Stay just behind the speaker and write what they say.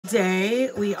today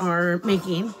we are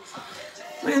making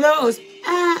one of those.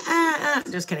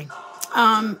 Just kidding.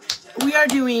 We are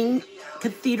doing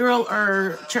cathedral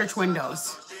or church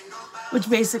windows, which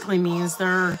basically means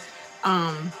they're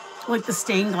like the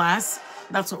stained glass.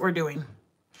 That's what we're doing.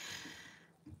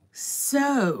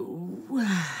 So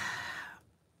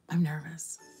I'm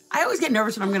nervous. I always get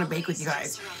nervous when I'm going to bake with you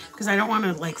guys because I don't want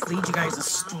to like lead you guys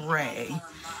astray.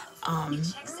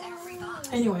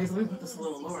 Anyways, let me put this a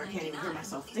little lower. I can't even hear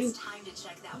myself think. It's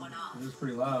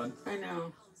pretty loud. I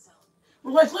know.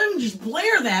 Well, let me just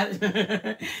blare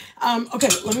that. Okay,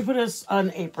 let me put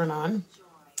an apron on.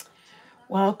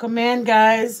 Welcome in,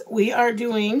 guys. We are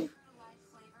doing,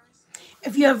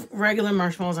 if you have regular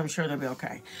marshmallows, I'm sure they'll be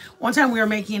okay. One time we were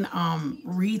making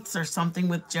wreaths or something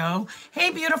with Joe.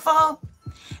 Hey, beautiful.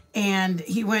 And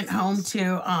he went home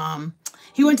to,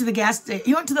 he went to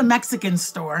the Mexican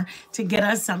store to get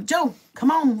us some. Joe,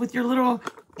 come on with your little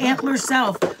antler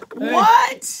self. Hey.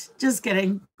 What? Just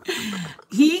kidding.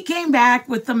 He came back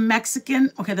with the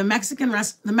Mexican, okay, the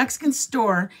Mexican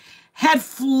store had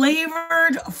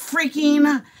flavored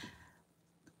freaking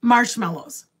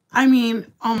marshmallows. I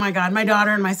mean, oh my God, my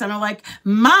daughter and my son are like,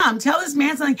 Mom, tell this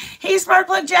man something. Hey,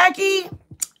 Sparkplug Jackie,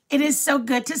 it is so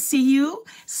good to see you,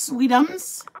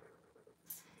 sweetums.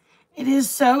 It is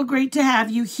so great to have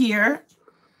you here.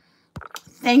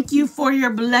 Thank you for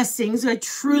your blessings. I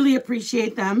truly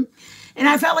appreciate them. And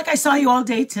I felt like I saw you all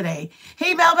day today.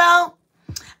 Hey, Bell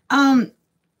Bell.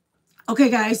 Okay,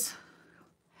 guys.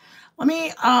 Let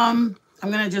me, I'm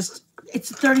going to just,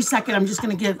 it's 30 seconds. I'm just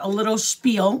going to give a little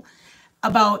spiel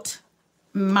about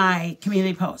my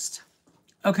community post.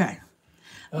 Okay.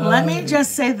 Let me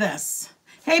just say this.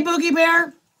 Hey, Boogie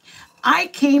Bear. I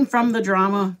came from the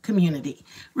drama community.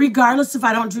 Regardless if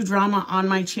I don't do drama on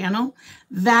my channel,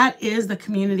 that is the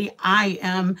community I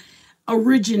am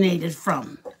originated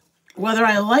from. Whether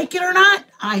I like it or not,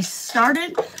 I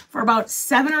started for about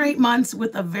 7 or 8 months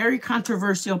with a very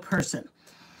controversial person.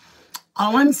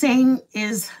 All I'm saying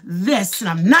is this, and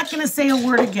I'm not going to say a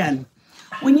word again.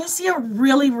 When you see a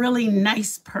really, really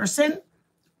nice person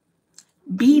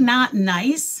be not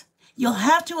nice, you'll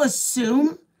have to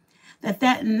assume that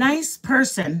that nice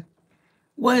person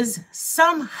was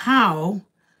somehow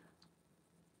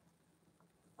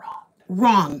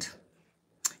wronged.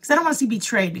 Because I don't want to see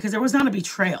betrayed, because there was not a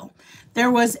betrayal. There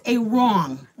was a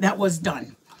wrong that was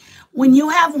done. When you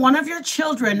have one of your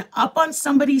children up on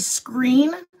somebody's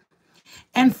screen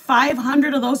and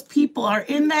 500 of those people are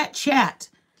in that chat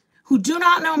who do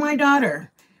not know my daughter,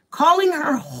 calling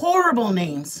her horrible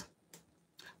names,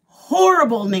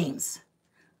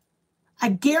 I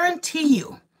guarantee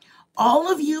you,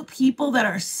 all of you people that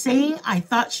are saying, I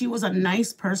thought she was a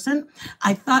nice person,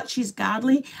 I thought she's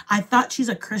godly, I thought she's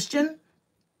a Christian,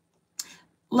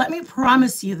 let me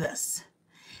promise you this.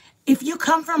 If you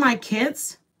come for my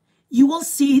kids, you will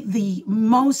see the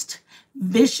most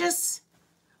vicious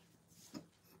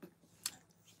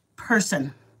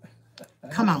person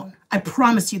come out. I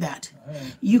promise you that.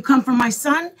 You come for my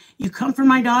son, you come for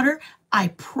my daughter, I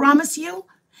promise you,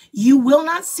 you will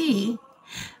not see,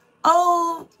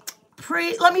 oh,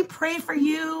 let me pray for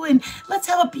you and let's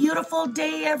have a beautiful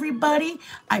day, everybody.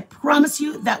 I promise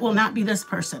you that will not be this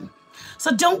person.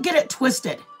 So don't get it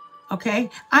twisted, okay?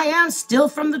 I am still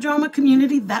from the drama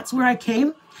community. That's where I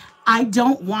came. I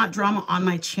don't want drama on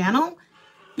my channel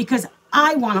because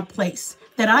I want a place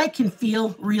that I can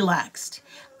feel relaxed.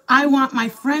 I want my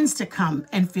friends to come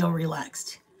and feel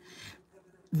relaxed.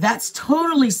 That's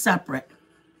totally separate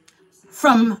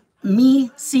from me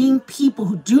seeing people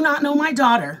who do not know my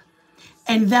daughter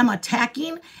and them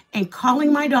attacking and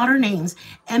calling my daughter names,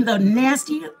 and the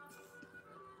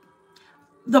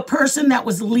person that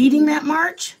was leading that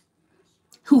march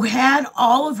who had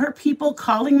all of her people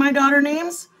calling my daughter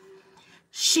names,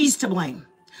 she's to blame.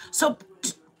 So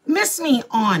miss me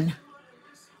on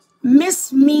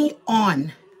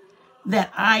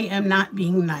that I am not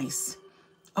being nice,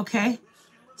 okay?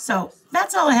 So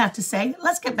that's all I have to say.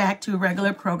 Let's get back to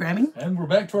regular programming. And we're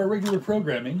back to our regular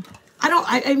programming.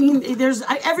 I mean,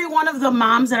 every one of the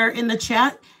moms that are in the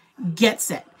chat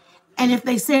gets it. And if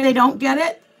they say they don't get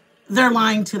it, they're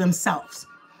lying to themselves.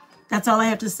 That's all I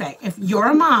have to say. If you're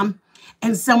a mom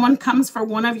and someone comes for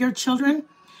one of your children,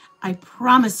 I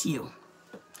promise you,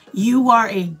 you are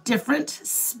a different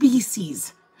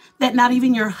species that not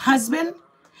even your husband,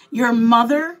 your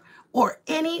mother, or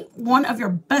any one of your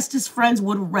bestest friends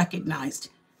would recognize.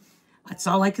 That's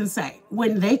all I can say.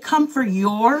 When they come for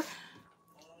your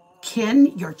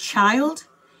kin, your child,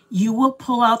 you will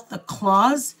pull out the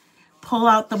claws, pull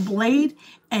out the blade,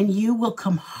 and you will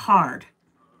come hard.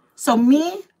 So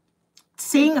me,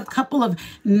 saying a couple of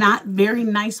not very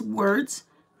nice words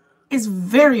is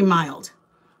very mild.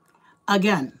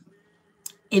 Again,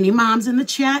 any moms in the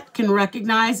chat can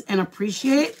recognize and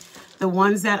appreciate the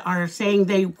ones that are saying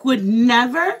they would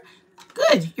never.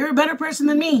 Good. You're a better person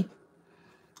than me.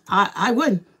 I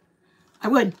would. I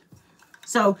would.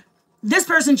 So this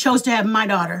person chose to have my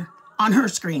daughter on her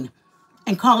screen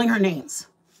and calling her names.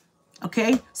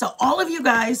 Okay? So all of you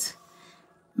guys,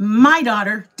 my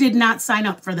daughter did not sign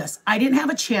up for this. I didn't have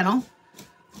a channel.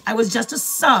 I was just a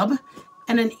sub,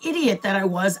 and an idiot that I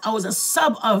was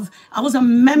a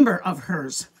member of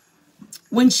hers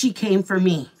when she came for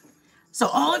me. So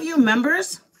all of you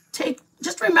members,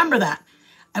 just remember that.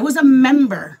 I was a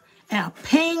member, and a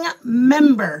paying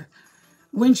member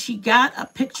when she got a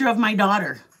picture of my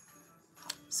daughter.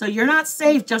 So you're not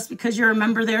safe just because you're a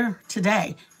member there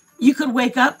today. You could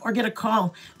wake up or get a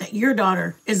call that your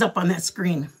daughter is up on that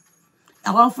screen.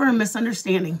 All for a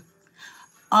misunderstanding.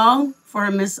 All for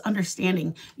a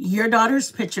misunderstanding. Your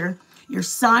daughter's picture, your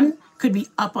son could be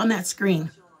up on that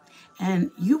screen.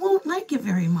 And you won't like it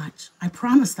very much. I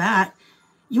promise that.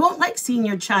 You won't like seeing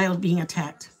your child being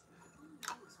attacked.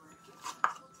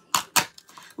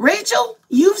 Rachel,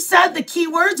 you've said the key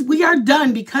words. We are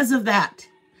done because of that.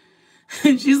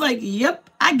 She's like, yep,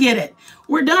 I get it.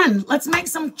 We're done. Let's make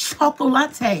some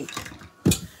chocolate.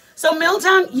 So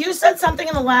Milltown, you said something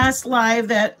in the last live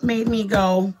that made me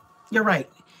go, you're right.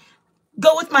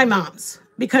 Go with my mom's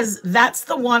because that's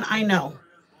the one I know.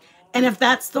 And if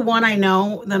that's the one I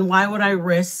know, then why would I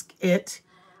risk it?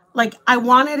 Like, I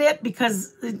wanted it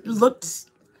because it looked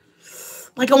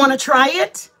like I want to try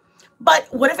it. But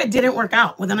what if it didn't work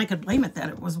out? Well, then I could blame it that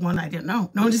it was one I didn't know.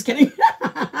 No, I'm just kidding.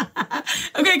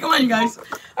 Okay, come on, you guys.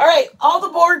 All right, all the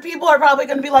bored people are probably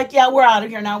going to be like, yeah, we're out of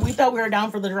here now. We thought we were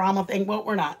down for the drama thing, but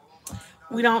we're not.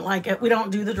 We don't like it. We don't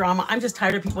do the drama. I'm just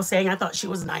tired of people saying I thought she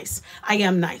was nice. I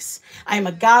am nice. I am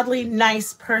a godly,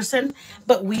 nice person,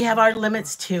 but we have our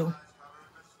limits too.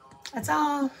 That's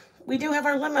all. We do have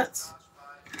our limits.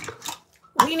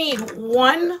 We need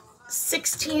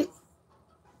 1/16,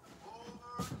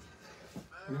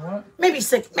 maybe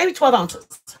 12 ounces.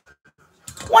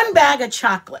 1 bag of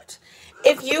chocolate.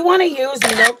 If you want to use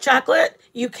milk chocolate,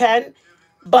 you can,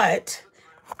 but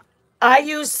I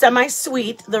use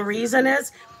semi-sweet. The reason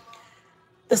is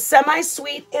the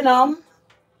semi-sweet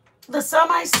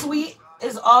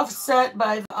is offset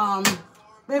by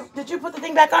did you put the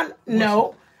thing back on?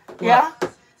 No. What? Yeah?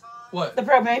 What? The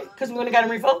propane, because we wouldn't have got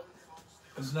them refilled.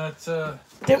 Is that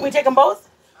Didn't we take them both?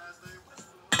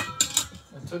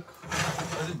 I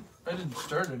didn't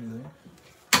start anything.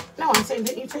 No, I'm saying,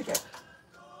 didn't you take it?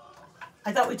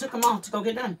 I thought we took them all to go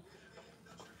get done.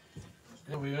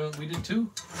 Yeah, we did 2.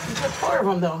 We took 4 of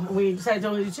them, though, and we decided to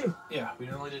only do 2. Yeah, we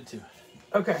only did 2.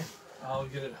 Okay. I'll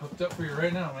get it hooked up for you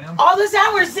right now, ma'am. All this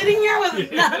hour sitting here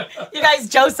with... Yeah. You guys,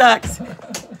 Joe sucks.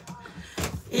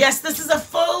 Yes, this is a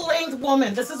full-length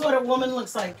woman. This is what a woman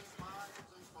looks like.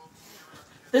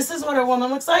 This is what a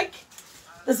woman looks like.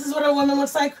 This is what a woman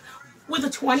looks like with a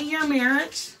 20-year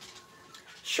marriage.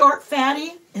 Short,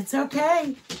 fatty. It's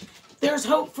okay. There's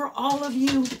hope for all of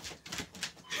you.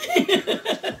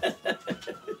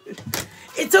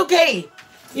 It's okay.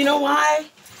 You know why?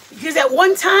 Because at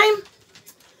one time,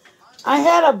 I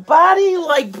had a body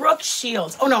like Brooke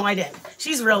Shields. Oh, no, I didn't.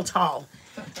 She's real tall.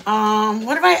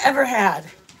 What have I ever had?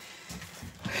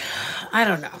 I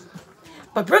don't know.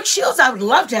 But Brooke Shields, I would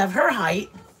love to have her height.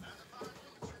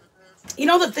 You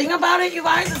know, the thing about it, you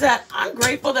guys, is that I'm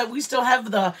grateful that we still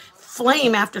have the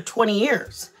flame after 20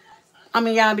 years. I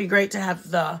mean, yeah, it'd be great to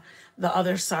have the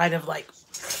other side of like,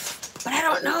 but I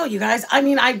don't know, you guys. I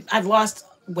mean, I've lost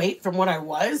weight from what I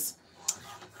was.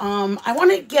 I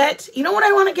want to get, you know what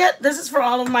I want to get? This is for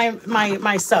all of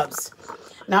my subs.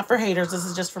 Not for haters. This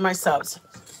is just for my subs.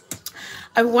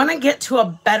 I want to get to a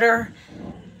better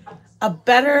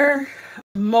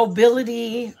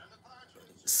mobility.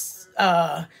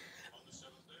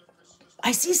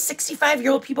 I see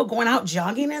 65-year-old people going out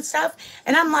jogging and stuff.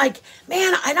 And I'm like,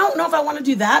 man, I don't know if I want to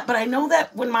do that. But I know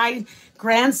that when my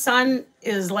grandson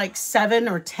is like 7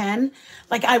 or 10,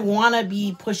 like I want to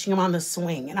be pushing him on the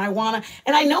swing. And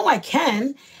I know I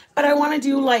can, but I want to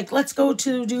do like, let's go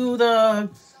to do the,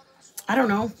 I don't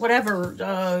know,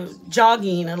 whatever,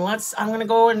 jogging. And I'm going to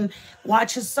go and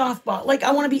watch his softball. Like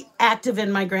I want to be active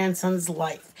in my grandson's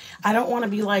life. I don't want to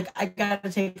be like, I got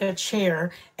to take a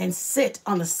chair and sit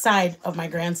on the side of my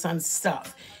grandson's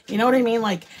stuff. You know what I mean?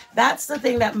 Like, that's the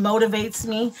thing that motivates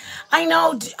me. I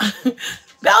know,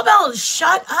 Bell,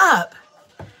 shut up.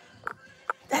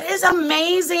 That is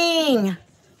amazing.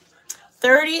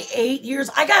 38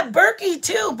 years. I got Berkey,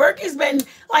 too. Berkey's been,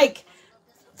 like,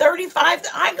 35.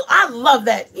 I love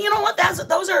that. You know what?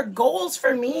 Those are goals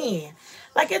for me.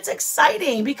 Like, it's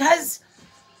exciting because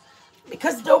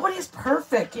nobody's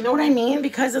perfect. You know what I mean?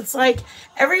 Because it's like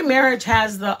every marriage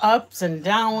has the ups and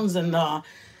downs and the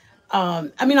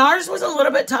I mean, ours was a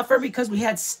little bit tougher because we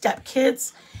had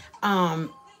stepkids.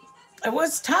 It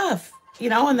was tough, you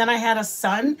know, and then I had a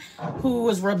son who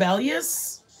was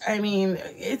rebellious. I mean,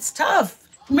 it's tough.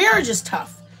 Marriage is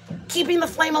tough. Keeping the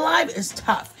flame alive is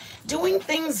tough. Doing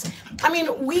things, I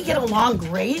mean, we get along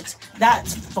great.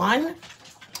 That's fun.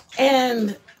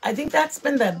 And I think that's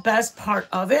been the best part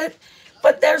of it.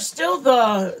 But there's still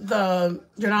the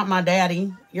you're not my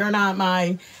daddy. You're not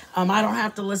my, I don't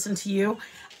have to listen to you.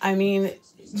 I mean,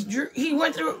 he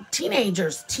went through teenage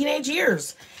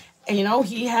years. And, you know,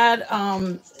 he had,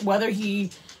 whether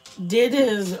he did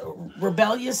his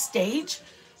rebellious stage,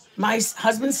 my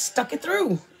husband stuck it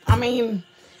through. I mean,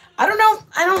 I don't know.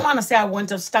 I don't want to say I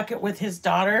wouldn't have stuck it with his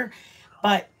daughter,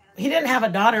 but he didn't have a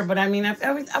daughter. But I mean,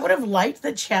 I would have liked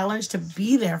the challenge to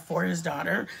be there for his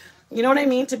daughter. You know what I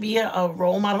mean? To be a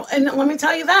role model. And let me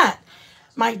tell you that.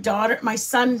 My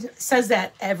son says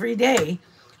that every day.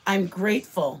 I'm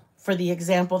grateful for the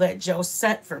example that Joe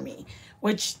set for me,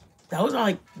 which those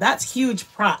are that's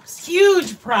huge props.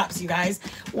 Huge props, you guys.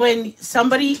 When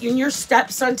your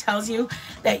stepson tells you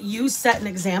that you set an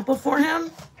example for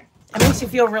him, it makes you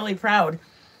feel really proud.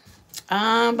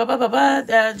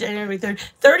 January 3rd.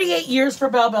 38 years for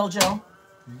Bell Bell, Joe.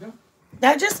 There you go.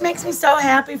 That just makes me so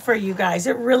happy for you guys.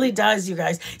 It really does, you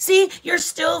guys. See, you're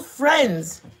still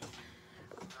friends.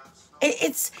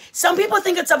 It's some people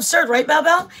think it's absurd, right, Bell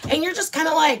Bell? And you're just kind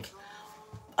of like,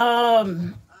 I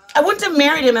wouldn't have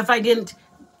married him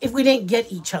if we didn't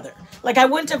get each other. Like, I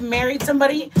wouldn't have married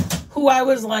somebody who I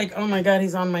was like, oh my God,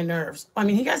 he's on my nerves. I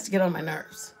mean, he has to get on my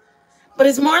nerves. But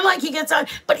it's more like he gets on,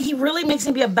 but he really makes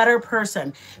me be a better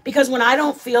person. Because when I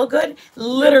don't feel good,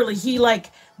 literally, he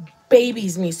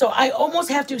babies me. So I almost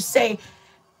have to say,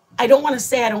 I don't want to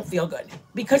say I don't feel good.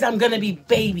 Because I'm going to be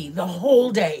baby the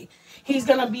whole day. He's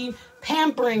going to be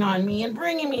pampering on me and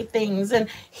bringing me things. And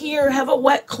here, have a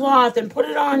wet cloth and put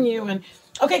it on you. And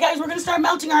okay, guys, we're going to start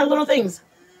melting our little things.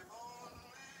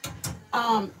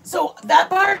 So that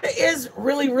part is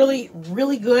really, really,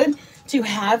 really good to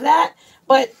have that.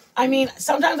 But I mean,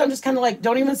 sometimes I'm just kind of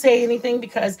don't even say anything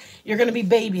because you're going to be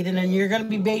babied and then you're going to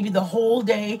be babied the whole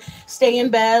day. Stay in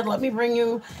bed. Let me bring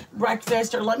you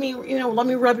breakfast or let me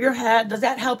rub your head. Does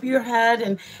that help your head?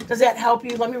 And does that help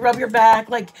you? Let me rub your back.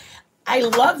 I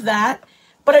love that.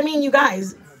 But I mean, you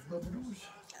guys,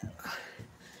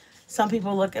 some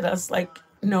people look at us like,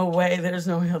 no way, there's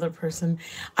no other person.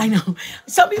 I know.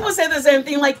 Some people say the same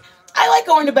thing. I like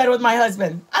going to bed with my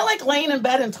husband. I like laying in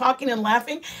bed and talking and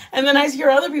laughing. And then I hear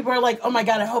other people are like, oh my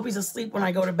God, I hope he's asleep when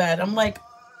I go to bed. I'm like,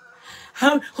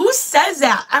 who says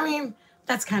that? I mean,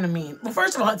 that's kind of mean. Well,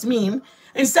 first of all, it's mean.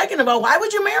 And second of all, why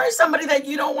would you marry somebody that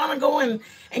you don't want to go and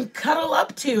cuddle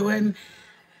up to? And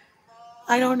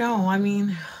I don't know. I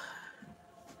mean,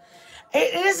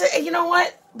 it is, you know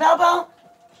what, Bell Bell?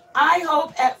 I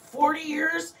hope at 40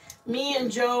 years, me and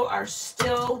Joe are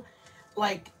still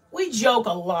we joke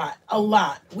a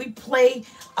lot. We play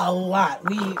a lot.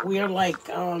 We are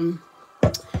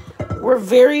we're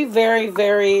very, very,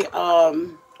 very,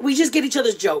 we just get each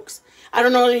other's jokes. I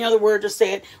don't know any other word to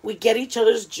say it. We get each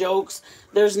other's jokes.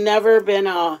 There's never been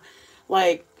it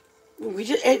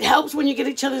helps when you get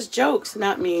each other's jokes,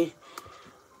 not me.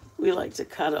 We like to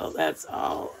cuddle. That's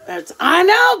all. I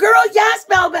know, girl. Yes,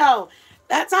 Bell Bell.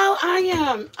 That's how I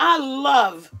am. I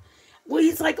love. Well,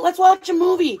 he's like, let's watch a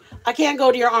movie. I can't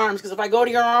go to your arms because if I go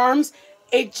to your arms,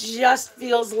 it just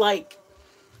feels like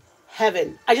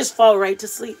heaven. I just fall right to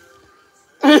sleep.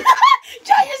 Try yourself.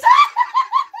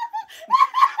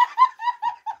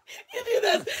 You do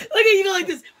this. Look at you go like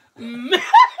this. I'm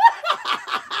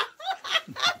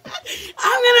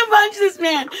gonna punch this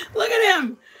man. Look at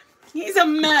him. He's a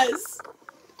mess.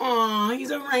 Aw,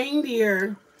 he's a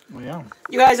reindeer. Well, yeah.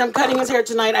 You guys, I'm cutting his hair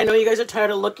tonight. I know you guys are tired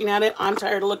of looking at it. I'm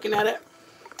tired of looking at it.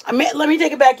 Let me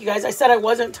take it back, you guys. I said I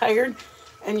wasn't tired,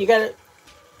 and you got to...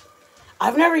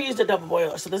 I've never used a double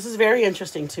boiler, so this is very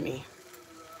interesting to me.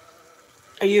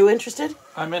 Are you interested?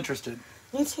 I'm interested.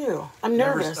 Me too. I'm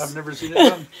nervous. I've never seen it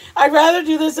done. I'd rather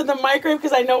do this in the microwave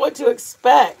because I know what to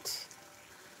expect.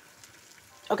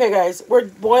 Okay, guys, we're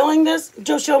boiling this.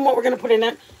 Joe, show them what we're going to put in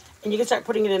it, and you can start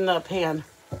putting it in the pan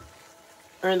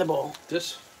or in the bowl.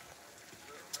 This?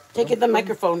 Take it the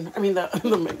microphone. I mean, the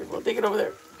microphone. Take it over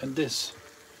there. And this?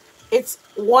 It's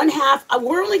 1/2.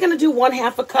 We're only going to do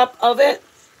 1/2 a cup of it.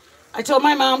 I told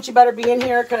my mom she better be in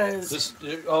here because... This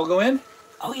all go in?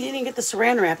 Oh, you didn't get the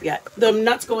saran wrap yet. The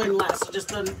nuts go in last. Just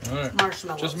the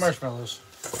marshmallows. Just marshmallows.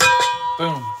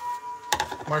 Boom.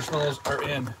 Marshmallows are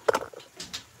in.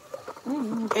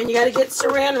 And you got to get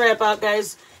saran wrap out,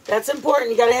 guys. That's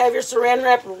important. You got to have your saran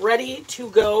wrap ready to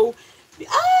go.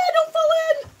 Ah, don't fall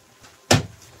in.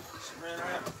 Saran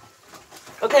wrap.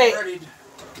 Okay. Readied.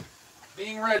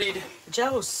 Being readied.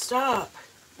 Joe, stop.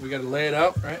 We got to lay it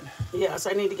out, right? Yes,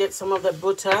 I need to get some of the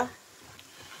butter.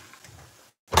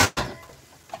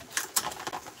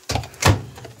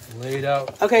 Laid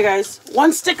out. Okay, guys.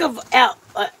 1 stick of I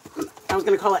was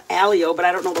going to call it alio, but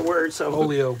I don't know the word, so.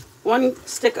 Oleo. 1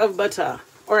 stick of butter,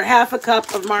 or half a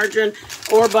cup of margarine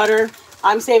or butter.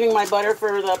 I'm saving my butter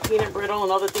for the peanut brittle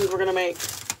and other things we're going to make.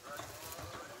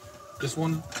 Just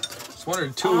one or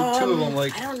two of them,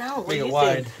 like, I don't know. make it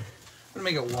wide. I'm going to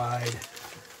make it wide.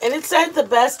 And it said the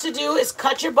best to do is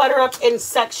cut your butter up in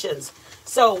sections.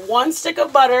 So 1 stick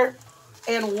of butter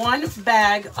and 1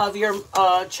 bag of your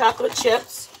chocolate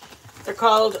chips. They're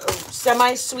called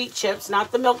semi-sweet chips,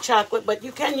 not the milk chocolate, but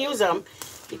you can use them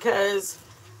because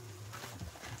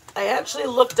I actually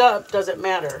looked up, does it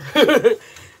matter?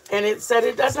 And it said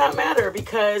it does not matter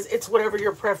because it's whatever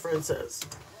your preference is.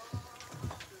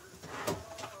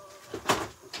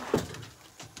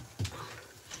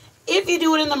 If you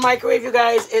do it in the microwave, you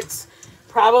guys, it's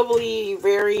probably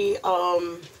very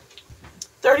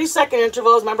 30-second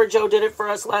intervals. Remember Joe did it for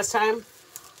us last time?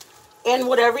 And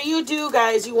whatever you do,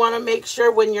 guys, you want to make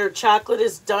sure when your chocolate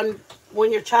is done,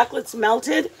 when your chocolate's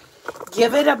melted,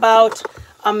 give it about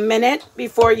a minute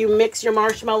before you mix your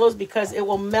marshmallows because it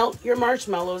will melt your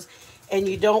marshmallows. And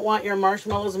you don't want your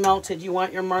marshmallows melted. You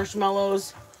want your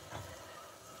marshmallows...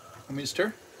 Want me to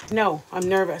stir? No, I'm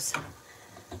nervous.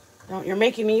 No, you're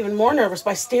making me even more nervous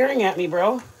by staring at me,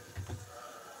 bro.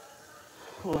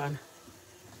 Hold on.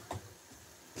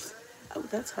 Oh,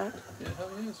 that's hot. Yeah,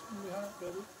 hell yeah, it's going to be hot,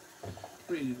 baby. What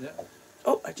do you need that?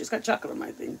 Oh, I just got chocolate on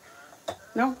my thing.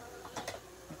 No.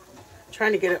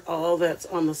 Trying to get it all that's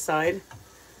on the side.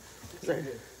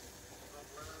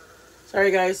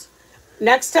 Sorry, guys.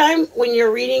 Next time, when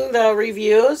you're reading the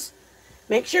reviews,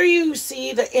 make sure you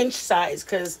see the inch size,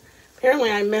 because apparently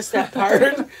I missed that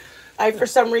part. I, for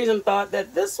some reason, thought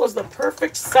that this was the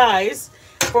perfect size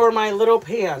for my little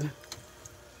pan.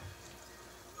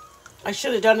 I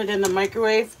should have done it in the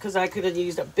microwave, because I could have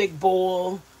used a big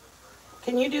bowl.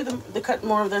 Can you do the cut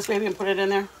more of this, maybe, and put it in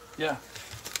there? Yeah.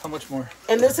 How much more?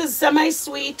 And this is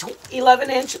semi-sweet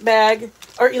 11-inch bag,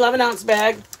 or 11-ounce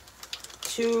bag.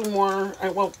 2 more.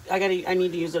 I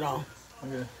need to use it all.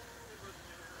 Okay.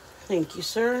 Thank you,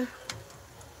 sir.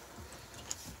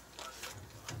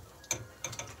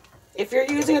 If you're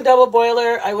using a double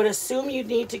boiler, I would assume you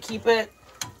need to keep it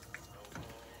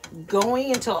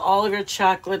going until all of your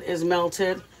chocolate is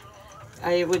melted.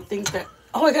 I would think that...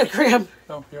 Oh, I got a cramp.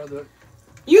 Oh, here, I'll do it.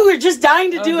 You were just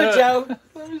dying to do it, Joe.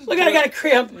 Look at I got a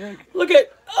cramp. Yeah. Look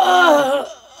at...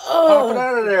 Pop it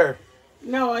out of there.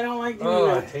 No, I don't like doing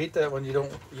Oh, I that. hate that when you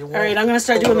don't... You All right, I'm going to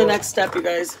start doing the next step, you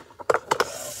guys.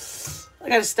 I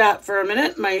got to stop for a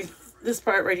minute. This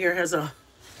part right here has a...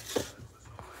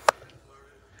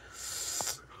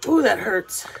 Ooh, that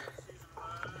hurts.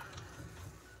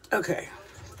 Okay.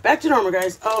 Back to normal,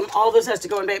 guys. All this has to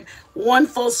go in, babe. 1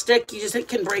 full stick. You just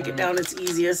can break it down. It's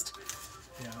easiest.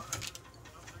 Yeah.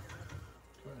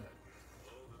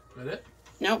 Is that it?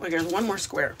 Nope, I got 1 more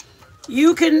square.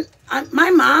 You can...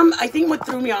 my mom, I think what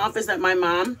threw me off is that my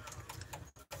mom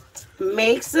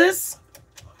makes this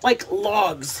like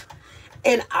logs.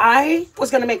 And I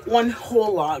was going to make 1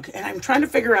 whole log. And I'm trying to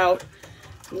figure out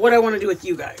what I want to do with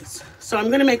you guys. So I'm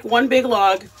going to make 1 big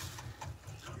log.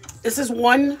 This is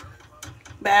 1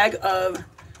 bag of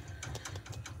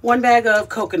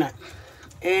coconut.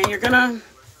 And you're going to...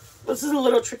 This is a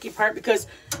little tricky part because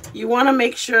you want to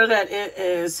make sure that it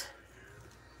is...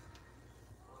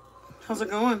 How's it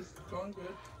going? Going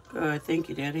good. Good. Thank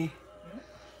you, Daddy.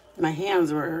 My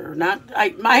hands were not...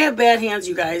 I have bad hands,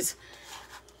 you guys.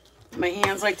 My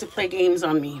hands like to play games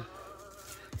on me.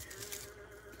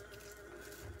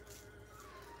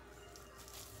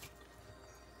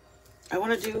 I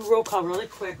want to do roll call really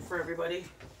quick for everybody.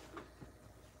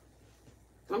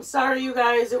 I'm sorry, you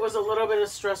guys. It was a little bit of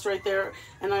stress right there.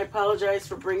 And I apologize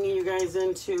for bringing you guys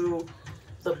into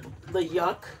the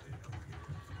yuck.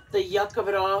 The yuck of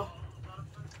it all.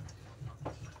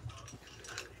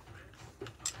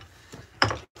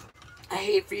 I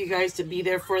hate for you guys to be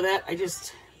there for that. I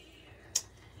just...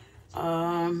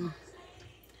 I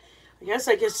guess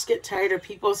I just get tired of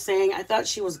people saying, I thought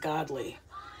she was godly.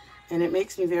 And it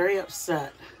makes me very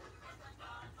upset.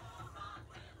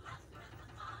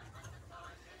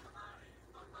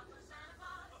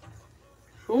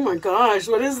 Oh my gosh,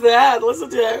 what is that? Listen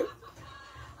to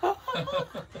that.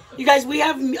 You guys, we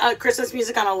have Christmas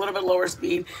music on a little bit lower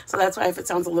speed, so that's why if it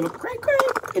sounds a little cray cray,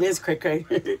 it is cray cray.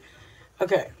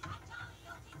 Okay.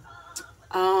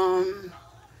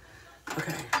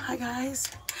 Okay. Hi guys.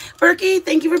 Berkey,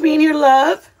 thank you for being here,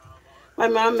 love. My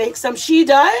mom makes some. She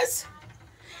does.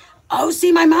 Oh,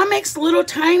 see, my mom makes little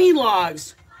tiny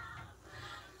logs.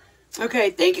 Okay,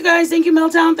 thank you guys. Thank you,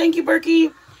 Milltown. Thank you,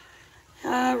 Berkey.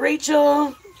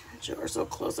 Rachel. You're so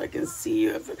close I can see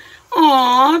you.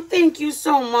 Aw, thank you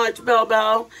so much, Bell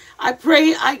Bell. I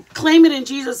pray, I claim it in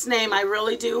Jesus' name. I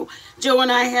really do. Joe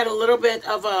and I had a little bit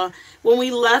of a, when we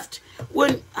left,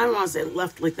 when, I don't want to say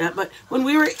left like that, but when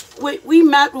we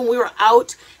met when we were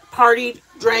out, partied,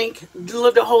 drank,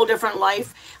 lived a whole different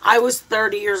life. I was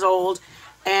 30 years old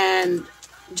and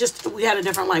just, we had a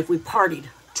different life. We partied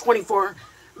 24,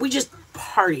 we just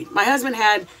partied. My husband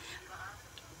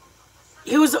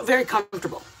he was very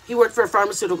comfortable. He worked for a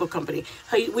pharmaceutical company.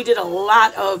 We did a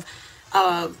lot of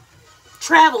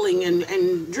traveling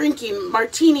and drinking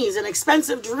martinis and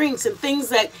expensive drinks and things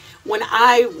that when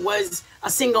I was a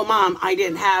single mom, I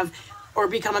didn't have or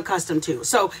become accustomed to.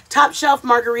 So top shelf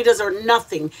margaritas are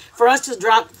nothing. For us to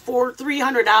drop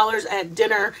 $300 at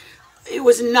dinner, it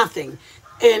was nothing.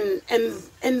 And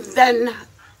then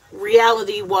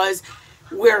reality was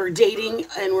we're dating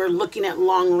and we're looking at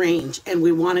long range and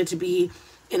we wanted to be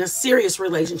in a serious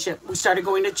relationship. We started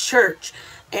going to church.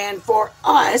 And for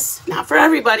us, not for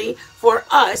everybody, for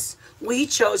us, we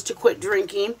chose to quit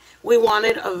drinking. We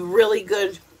wanted a really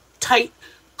good, tight,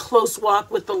 close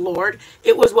walk with the Lord.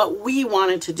 It was what we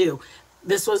wanted to do.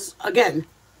 This was, again,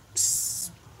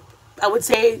 I would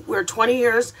say we're 20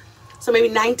 years, so maybe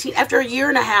 19. After a year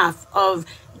and a half of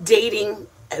dating,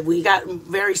 we got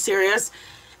very serious.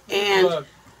 And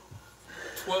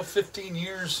 12, 15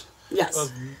 years yes,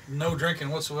 of no drinking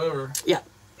whatsoever. Yeah.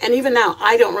 And even now,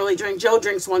 I don't really drink. Joe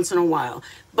drinks once in a while.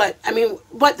 But, I mean,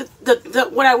 what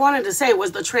what I wanted to say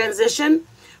was the transition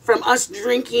from us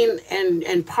drinking and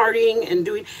partying and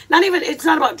doing, it's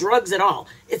not about drugs at all.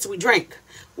 It's we drank.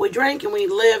 We drank and we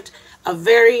lived a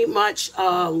very much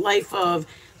life of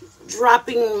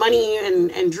dropping money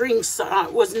and drinks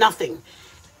was nothing.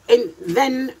 And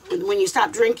then when you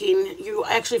stop drinking, you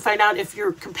actually find out if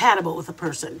you're compatible with a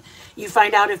person. You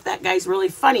find out if that guy's really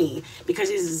funny because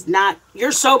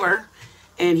you're sober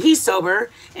and he's sober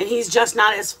and he's just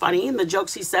not as funny. And the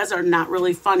jokes he says are not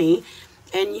really funny.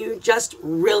 And you just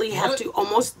really have to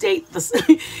almost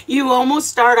you almost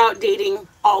start out dating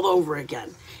all over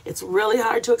again. It's really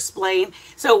hard to explain.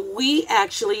 So we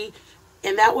actually,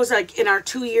 and that was like in our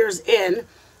 2 years in,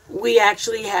 we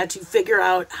actually had to figure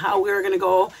out how we were going to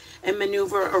go and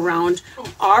maneuver around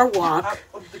our walk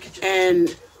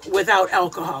and without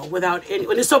alcohol,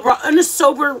 in a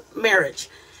sober marriage.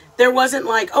 There wasn't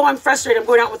like, oh, I'm frustrated, I'm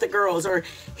going out with the girls, or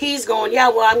he's going, yeah,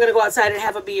 well, I'm going to go outside and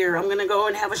have a beer, I'm going to go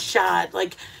and have a shot.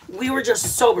 Like, we were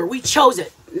just sober. We chose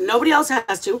it. Nobody else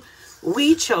has to.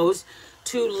 We chose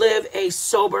to live a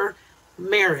sober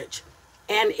marriage.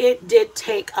 And it did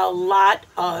take a lot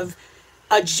of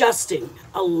adjusting,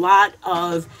 a lot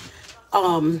of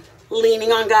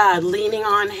leaning on God, leaning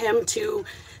on him to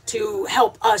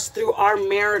help us through our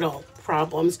marital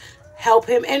problems, help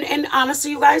him. And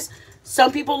honestly, you guys,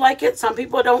 some people like it, some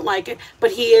people don't like it,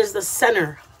 but he is the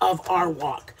center of our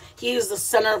walk. He is the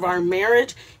center of our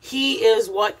marriage. He is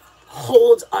what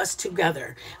holds us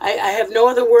together. I have no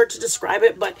other word to describe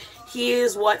it, but he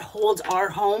is what holds our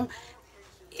home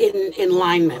in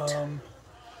alignment.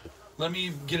 Let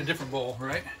me get a different bowl,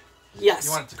 right? Yes.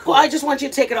 You want it to cool? Well, I just want you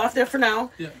to take it off there for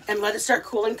now, yeah, and let it start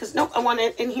cooling, because I want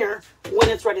it in here when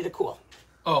it's ready to cool.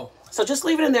 Oh. So just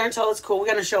leave it in there until it's cool. We're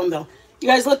going to show them, though. You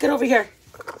guys, look it over here.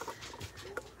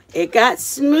 It got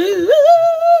smooth.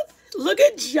 Look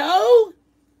at Joe.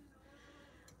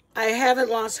 I haven't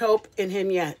lost hope in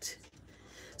him yet.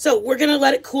 So we're going to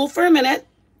let it cool for a minute,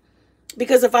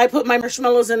 because if I put my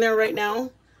marshmallows in there right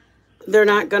now, they're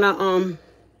not going to,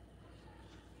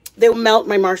 they'll melt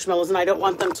my marshmallows, and I don't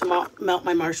want them to melt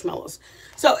my marshmallows.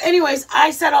 So anyways,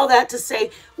 I said all that to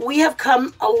say we have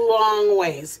come a long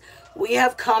ways. We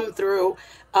have come through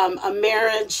a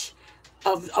marriage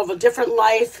of a different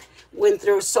life, went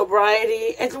through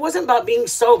sobriety. It wasn't about being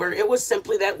sober. It was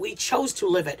simply that we chose to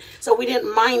live it. So we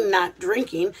didn't mind not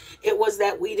drinking. It was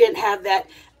that we didn't have that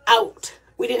out.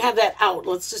 We didn't have that out.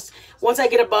 Once I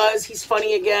get a buzz, he's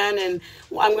funny again, and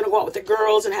I'm going to go out with the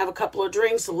girls and have a couple of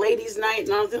drinks, a ladies' night,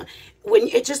 and all that. When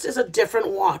it just is a different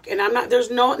walk. And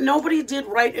nobody did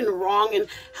right and wrong in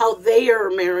how their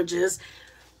marriages.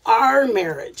 Our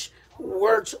marriage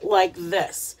worked like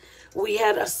this. We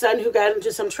had a son who got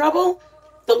into some trouble.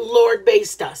 The Lord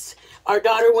based us. Our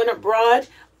daughter went abroad.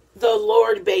 The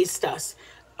Lord based us.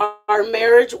 Our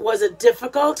marriage wasn't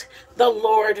difficult. The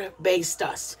Lord based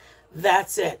us.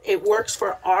 That's it. It works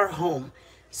for our home.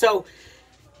 So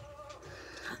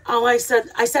I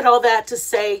said all that to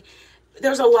say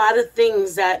there's a lot of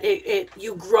things that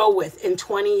you grow with in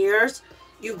 20 years.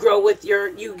 You grow with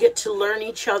you get to learn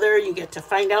each other, you get to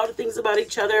find out things about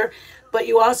each other, but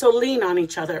you also lean on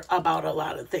each other about a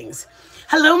lot of things.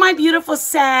 Hello, my beautiful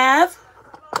Sav.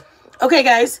 Okay,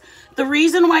 guys, the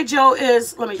reason why Joe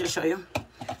is, let me just show you.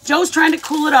 Joe's trying to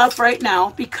cool it off right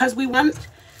now because we want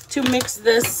to mix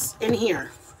this in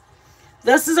here.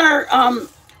 This is our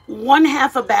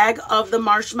 1/2 a bag of the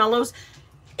marshmallows.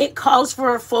 It calls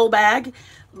for a full bag,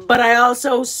 but I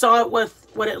also saw it with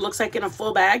what it looks like in a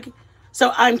full bag.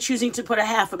 So I'm choosing to put a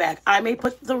 1/2 a bag. I may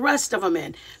put the rest of them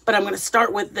in, but I'm going to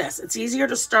start with this. It's easier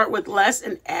to start with less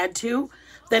and add to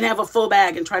than have a full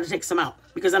bag and try to take some out,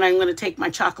 because then I'm going to take my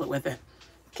chocolate with it.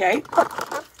 Okay?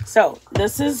 So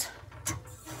this is,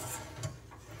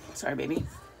 sorry, baby.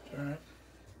 All right.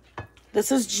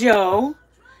 This is Joe,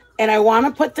 and I want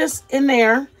to put this in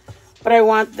there, but I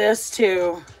want this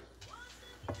to...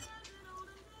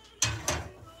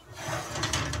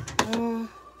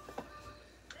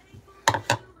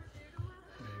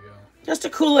 just to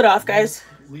cool it off, guys.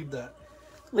 Leave that.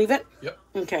 Leave it? Yep.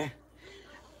 Okay.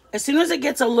 As soon as it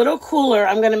gets a little cooler,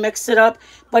 I'm going to mix it up.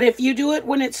 But if you do it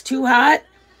when it's too hot,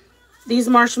 these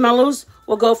marshmallows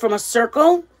will go from a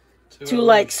circle to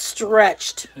like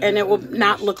stretched. And it will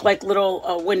not look like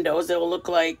little windows. It will look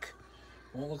like...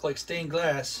 won't look like stained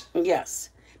glass. yes.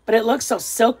 But it looks so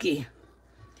silky.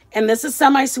 And this is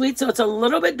semi-sweet, so it's a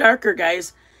little bit darker,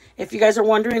 guys. If you guys are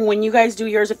wondering, when you guys do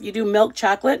yours, if you do milk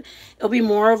chocolate, it'll be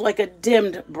more of like a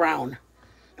dimmed brown.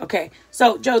 Okay,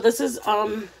 so Joe, this is,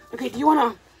 okay, do you want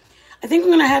to, I think I'm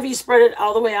going to have you spread it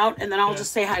all the way out, and then I'll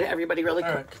just say hi to everybody really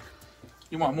quick. Right.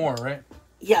 You want more, right?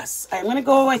 Yes, I'm going to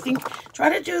go, I think, try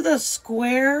to do the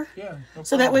square. Yeah. No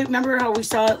so that way, remember how we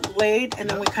saw it laid, and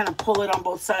then we kind of pull it on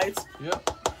both sides? Yep.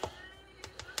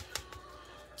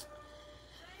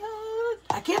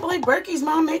 I can't believe Berkey's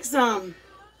mom makes them.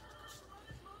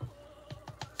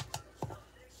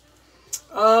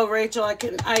 Oh, Rachel, I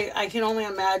can only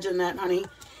imagine that, honey.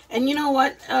 And you know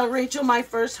what, Rachel, my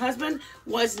first husband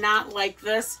was not like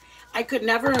this. I could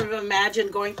never have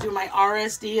imagined going through my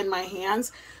RSD in my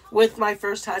hands with my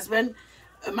first husband.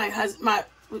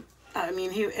 If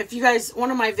you guys,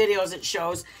 one of my videos, it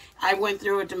shows I went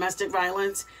through a domestic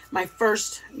violence, my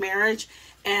first marriage,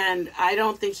 and I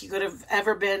don't think he could have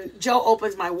ever been. Joe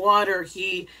opens my water.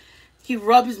 He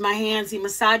rubs my hands. He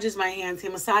massages my hands. He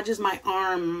massages my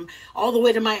arm all the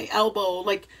way to my elbow.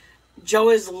 Like,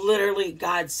 Joe is literally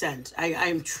God sent.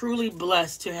 I'm truly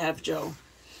blessed to have Joe.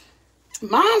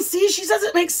 Mom, see, she says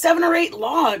it makes 7 or 8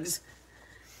 logs.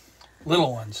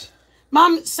 Little ones.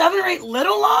 Mom, 7 or 8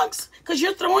 little logs? Because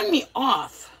you're throwing me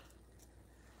off.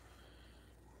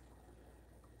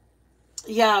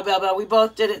 Yeah, Bella, we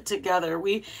both did it together.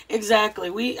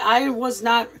 I was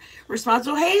not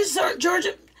responsible. Hey, sir,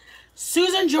 Georgia.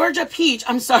 Susan Georgia Peach.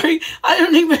 I'm sorry. I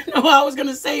don't even know what I was going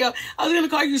to say. I was going to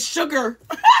call you Sugar.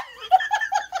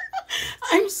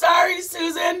 I'm sorry,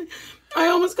 Susan. I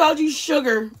almost called you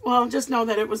Sugar. Well, just know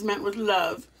that it was meant with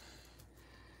love.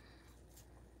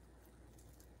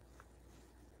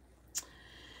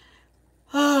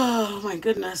 Oh, my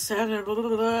goodness.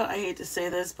 I hate to say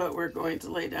this, but we're going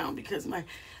to lay down because my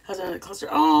husband had a cluster.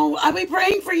 Oh, I'll be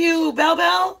praying for you, Bell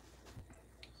Bell.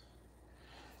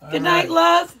 Good night,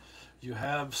 love. You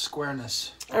have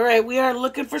squareness. All right, we are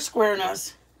looking for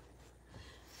squareness.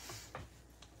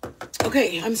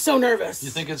 Okay, I'm so nervous. You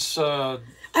think it's? I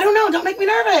don't know. Don't make me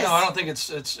nervous. No, I don't think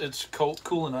it's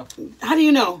cool enough. How do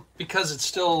you know? Because it's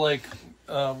still like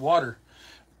water.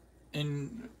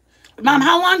 And Mom,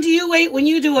 how long do you wait when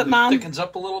you do it, Mom? Thickens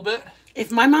up a little bit.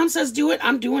 If my mom says do it,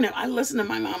 I'm doing it. I listen to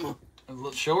my mama.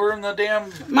 Show her in the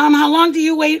damn. Mom, how long do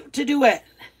you wait to do it?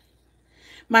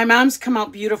 My mom's come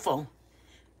out beautiful.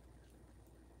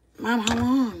 Mom, how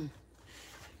long?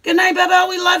 Good night, Beba.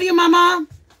 We love you, Mama.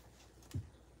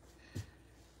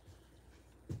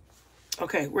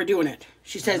 Okay, we're doing it.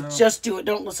 She says, just do it.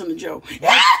 Don't listen to Joe.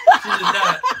 What? She did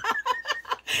not.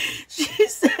 She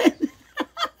said...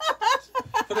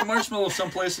 Put a marshmallow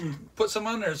someplace and put some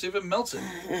on there. See if it melts it.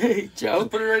 Hey, Joe.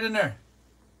 Just put it right in there.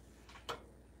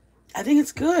 I think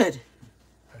it's good.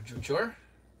 Sure?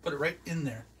 Put it right in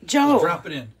there. Joe. Just drop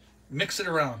it in. Mix it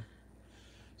around.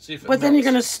 See if it But melts.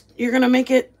 then you're gonna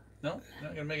make it... No,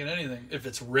 not gonna make it anything. If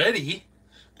it's ready.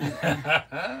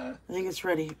 I think it's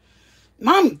ready.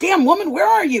 Mom, damn woman, where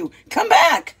are you? Come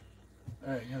back.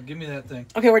 All right, now give me that thing.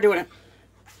 Okay, we're doing it.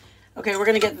 Okay, we're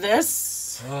gonna get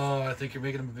this. Oh, I think you're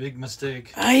making a big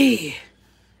mistake. Aye.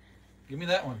 Give me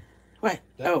that one. What?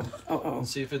 That Oh, one. oh. And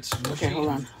see if it's mushy. Okay, hold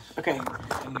on. Okay.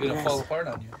 And gonna fall apart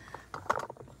on you.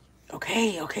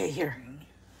 Okay, here.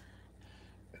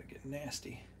 Gotta get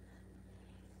nasty.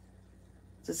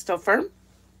 Is it still firm?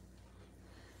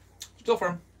 Still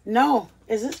firm. No.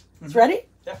 Is it? It's ready?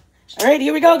 Yeah. All right,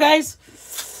 here we go, guys.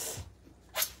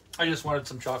 I just wanted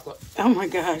some chocolate. Oh my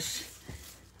gosh.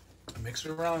 Mix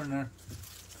it around in there.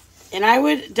 And I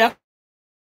would definitely.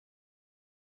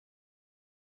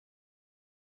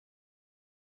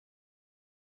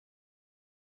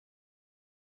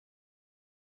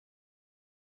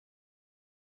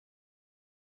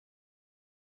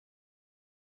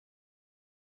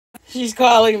 She's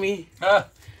calling me.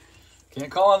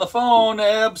 Can't call on the phone,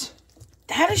 Abs.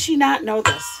 How does she not know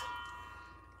this?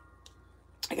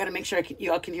 I gotta make sure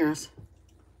y'all can hear us.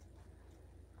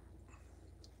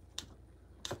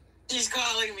 She's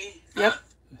calling me. Yep,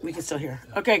 we can still hear.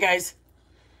 Okay, guys.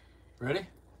 Ready?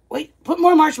 Wait, put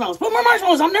more marshmallows. Put more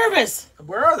marshmallows. I'm nervous.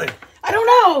 Where are they? I don't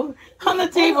know. On the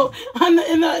table, in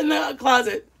the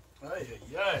closet. Ay,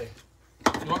 ay, ay.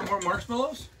 You want more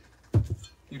marshmallows?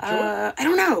 You sure? I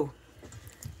don't know.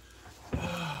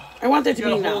 I want there to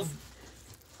be enough.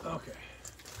 Okay.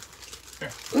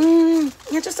 Here.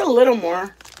 Yeah, just a little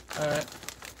more. All right.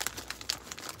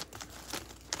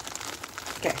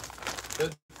 Okay.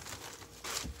 Good.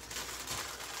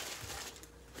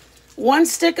 1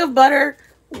 stick of butter,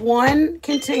 1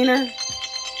 container.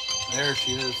 There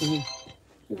she is.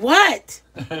 What?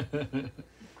 Put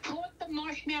the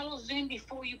marshmallows in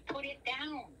before you put it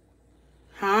down.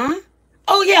 Huh?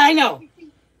 Oh, yeah, I know.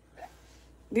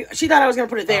 She thought I was going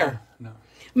to put it there. Oh, no.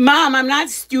 Mom, I'm not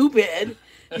stupid.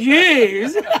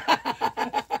 Jeez.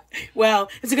 Well,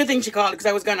 it's a good thing she called because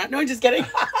I was going to. No, I'm just kidding.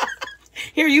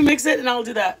 Here, you mix it and I'll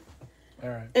do that. All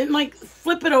right. And, like,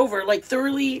 flip it over. Like,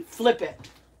 thoroughly flip it.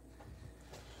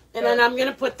 And then I'm going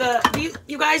to put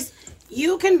you guys,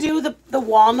 you can do the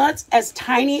walnuts as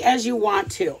tiny as you want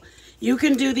to. You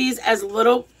can do these as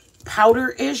little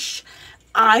powder-ish.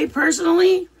 I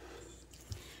personally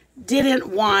didn't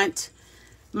want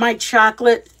my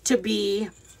chocolate to be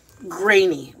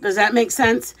grainy. Does that make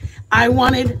sense? I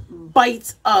wanted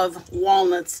bites of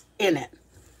walnuts in it.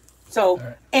 So,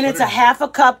 right. and it's a half a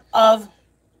cup of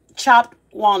chopped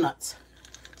walnuts.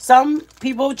 Some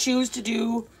people choose to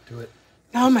do... Do it.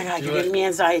 Oh my God, you're giving me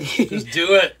anxiety. Just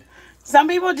do it. Some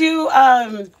people do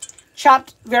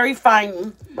chopped very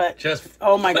fine, but Just.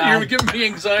 oh my God. You're giving me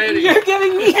anxiety. You're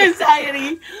giving me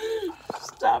anxiety.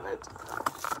 Stop it.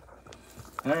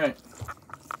 All right.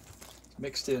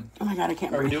 Mixed in. Oh my God, I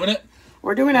can't Are we breathe. doing it?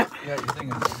 We're doing it. You got your thing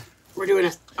in there. We're doing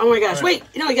it. Oh my gosh. All right. Wait,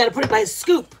 you got to put it by a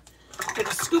scoop. Like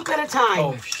a scoop at a time.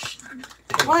 Oh,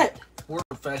 What? We're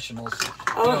professionals.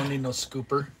 Oh. We don't need no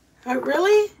scooper.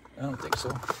 Really? I don't think so.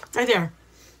 Right there.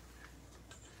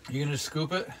 You gonna just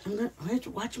scoop it?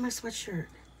 Watch my sweatshirt.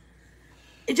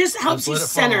 It just helps you let it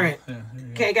center fall. it. Yeah, there you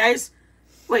go. Okay, guys?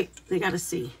 Wait, they got to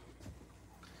see.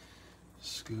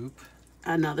 Scoop.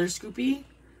 Another scoopy.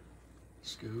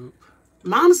 Scoop.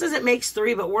 Mom says it makes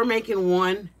 3, but we're making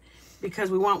 1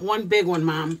 because we want 1 big one,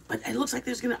 Mom. But it looks like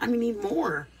I need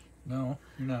more. No,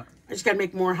 you're not. I just got to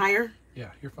make more higher.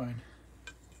 Yeah, you're fine.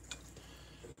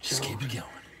 Just keep it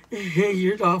going.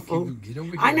 You're awful. Get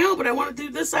over here. I know, but I want to do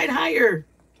this side higher.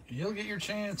 You'll get your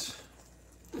chance.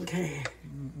 Okay.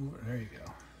 There you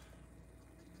go.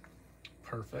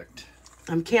 Perfect.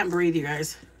 I can't breathe, you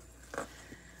guys.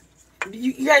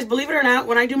 You guys, believe it or not,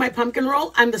 when I do my pumpkin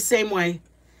roll, I'm the same way.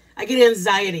 I get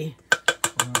anxiety.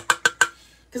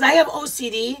 Because I have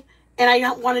OCD, and I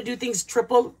don't want to do things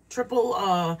triple,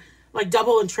 like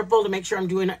double and triple to make sure I'm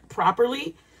doing it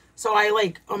properly. So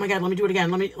I oh my God, let me do it again.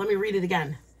 Let me read it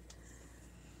again.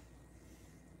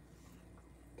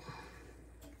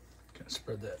 Kind of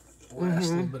spread that last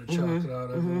little bit of chocolate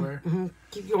out everywhere.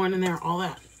 Keep going in there, all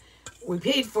that. We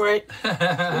paid for it. We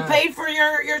paid for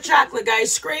your chocolate,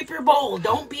 guys. Scrape your bowl.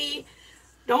 Don't be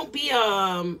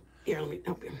here, let me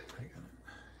help you.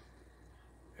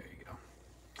 There you go.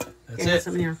 That's Okay, it.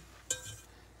 some in here.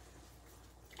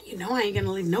 You know I ain't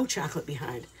gonna leave no chocolate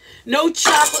behind. No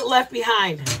chocolate left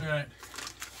behind. All right.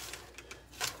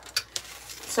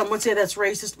 Some would say that's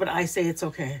racist, but I say it's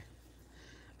okay.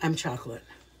 I'm chocolate.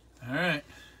 All right.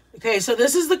 Okay, so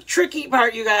this is the tricky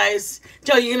part, you guys.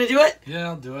 Joe, you gonna do it? Yeah,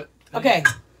 I'll do it. Okay.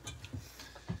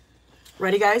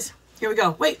 Ready, guys? Here we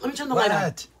go. Wait, let me turn the light on.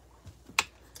 What?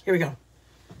 Here we go.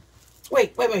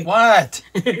 Wait. What?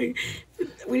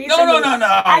 We need No.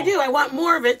 I do. I want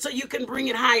more of it so you can bring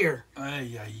it higher.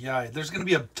 Ay, ay, ay. There's going to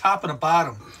be a top and a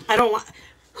bottom. I don't want...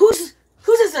 Whose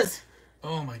is this?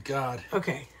 Oh, my God.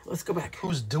 Okay, let's go back.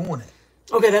 Who's doing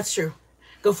it? Okay, that's true.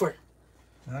 Go for it.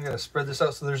 And I gotta spread this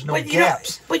out so there's no But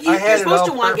gaps. you're supposed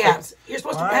to want gaps. You're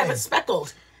supposed to have it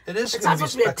speckled. It is It's going not to be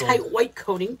supposed to be a speckled. tight white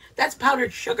coating. That's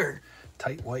powdered sugar.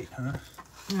 Tight white, huh?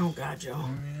 Oh, God, Joe.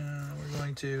 Yeah, we're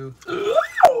going to...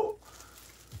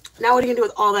 Now what are you going to do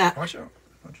with all that? Watch out.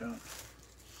 Watch out.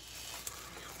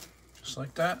 Just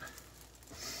like that.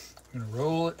 I'm going to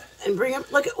roll it. And bring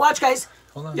it. Look, watch, guys.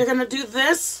 Hold on. You're going to do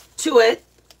this to it.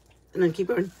 And then keep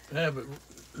going. Yeah, but...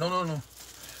 No.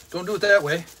 Don't do it that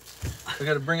way. We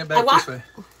got to bring it back this way.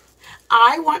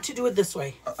 I want to do it this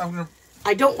way. I'm going to...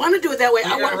 I don't want to do it that way.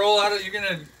 You're going to roll out of... You're going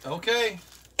to... Okay.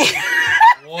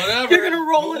 Whatever. You're going to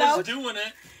roll it out. Who's doing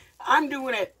it? I'm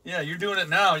doing it. Yeah, you're doing it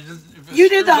now. You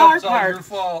did the hard part. Your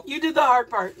fault. You did the hard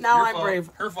part. Now Your I'm fault. brave.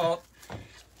 Her fault.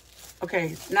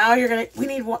 Okay, now you're going to... We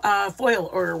need foil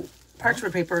or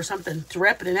parchment paper or something to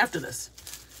wrap it in after this.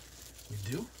 We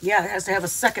do? Yeah, it has to have a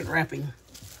second wrapping.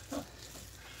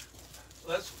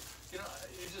 That's... You're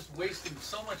just wasting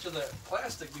so much of that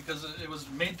plastic because it was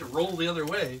made to roll the other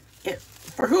way.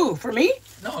 For who? For me?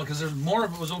 No, because there's more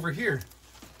of it was over here. It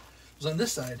was on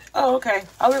this side. Oh, okay.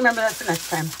 I'll remember that for next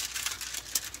time.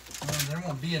 Well, there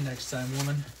won't be a next time,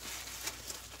 woman.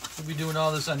 You'll be doing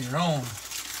all this on your own.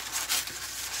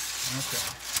 Okay.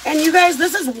 And you guys,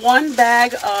 this is 1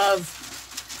 bag of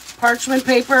parchment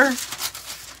paper.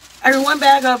 I mean, 1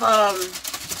 bag of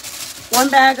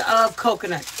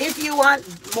coconut. If you want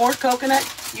more coconut,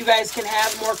 you guys can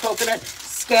have more coconut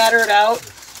scattered out.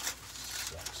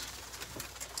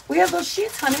 We have those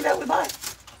sheets, honey, that we bought.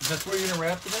 That's where you're going to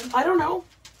wrap it in? I don't know.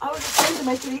 I was just trying to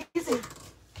make it easy.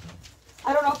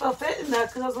 I don't know if they'll fit in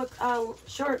that because I was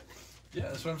short. Yeah,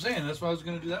 that's what I'm saying. That's what I was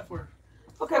going to do that for.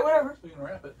 Okay, whatever. So you can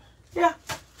wrap it. Yeah.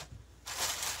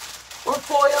 Or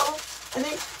foil. I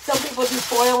think some people do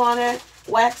foil on it.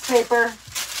 Wax paper.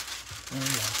 There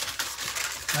you go.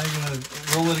 Now you're going to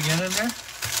roll it again in there?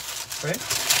 Right?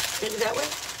 Maybe that way?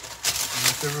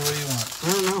 Whichever way you want. I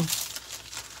don't know.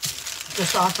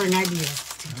 Just offering ideas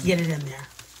to get it in there.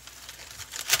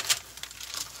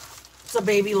 It's a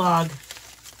baby log.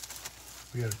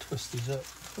 We got to twist these up.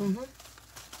 Mm-hmm.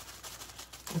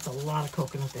 That's a lot of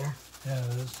coconut there. Yeah,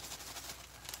 it is.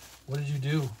 What did you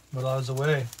do while I was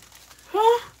away?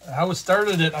 Huh? I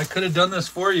started it. I could have done this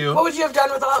for you. What would you have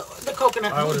done with all the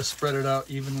coconut? I would have spread it out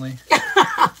evenly.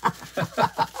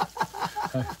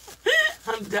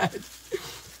 I'm dead.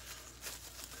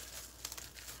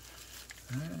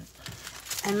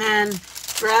 And then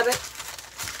grab it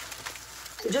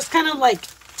and just kind of like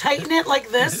tighten it like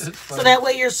this so that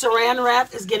way your saran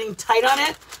wrap is getting tight on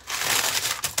it.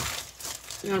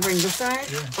 You want to bring this side?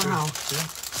 Yeah, or sure. how? Yeah.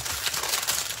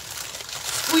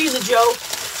 Squeeze it, Joe.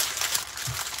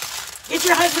 Get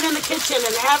your husband in the kitchen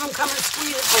and have him come and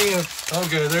squeeze it for you.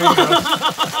 Okay, there you go.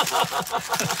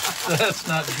 That's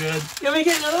not good. You want me to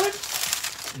get another one?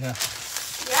 Yeah.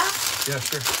 Yeah? Yeah,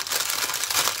 sure.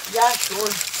 Yeah,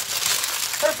 sure.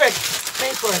 Perfect.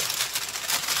 Thanks for it.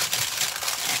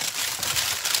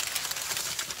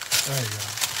 There you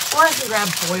go. Or I can grab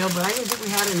foil, but I didn't think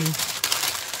we had any.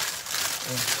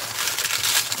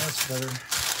 That's better.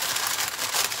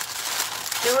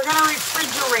 Then we're going to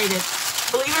refrigerate it.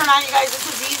 Believe it or not, you guys, this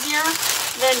is easier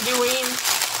than doing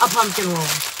a pumpkin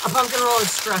roll. A pumpkin roll is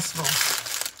stressful.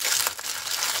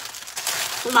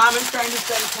 The mom is trying to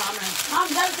send comments. Mom,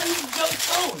 that's on Joe's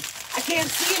phone. I can't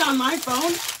see it on my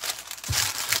phone.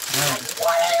 Right.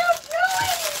 What are you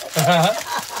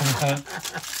doing?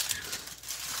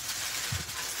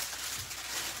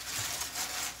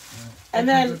 And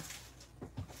then...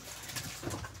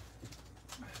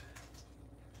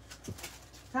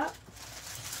 Huh?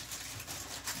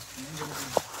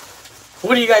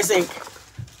 What do you guys think?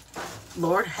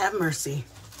 Lord have mercy.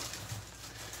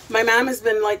 My mom has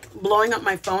been like blowing up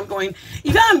my phone going,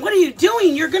 Yvonne, what are you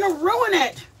doing? You're going to ruin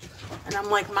it. And I'm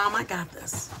like, Mom, I got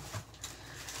this.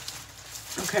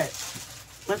 Okay.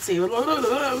 Let's see.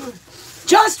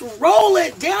 Just roll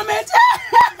it, damn it.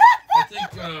 I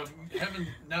think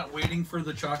not waiting for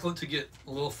the chocolate to get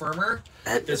a little firmer.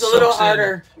 It's a little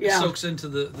harder. Yeah. It soaks into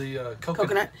the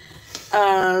coconut.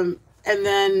 And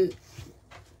then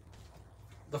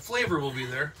the flavor will be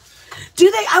there.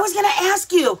 do they? I was going to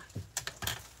ask you.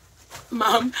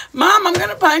 Mom, I'm going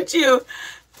to punch you.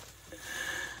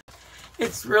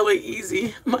 It's really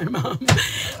easy, my mom.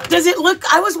 Does it look,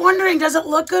 I was wondering, does it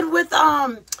look good with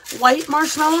white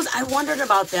marshmallows? I wondered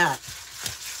about that.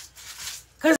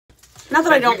 Because, not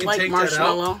that I don't like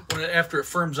marshmallow. After it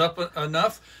firms up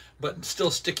enough, but still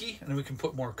sticky, and we can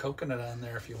put more coconut on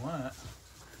there if you want.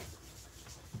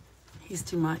 He's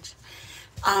too much.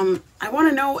 I want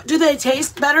to know, do they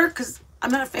taste better? Because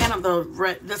I'm not a fan of the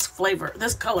red, this flavor,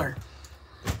 this color.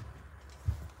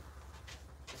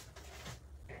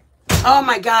 Oh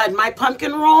my God, my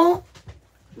pumpkin roll,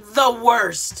 the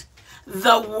worst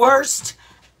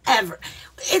ever.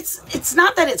 It's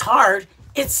not that it's hard,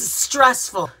 it's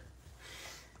stressful.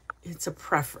 It's a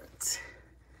preference.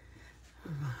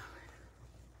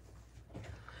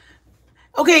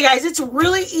 Okay, guys, it's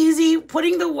really easy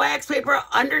putting the wax paper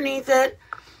underneath it.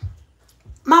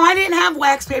 Mom, I didn't have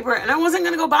wax paper, and I wasn't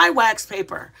going to go buy wax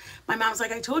paper. My mom's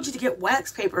like, I told you to get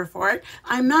wax paper for it.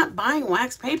 I'm not buying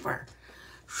wax paper.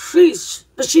 Sheesh.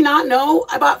 Does she not know?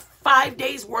 I bought 5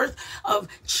 days worth of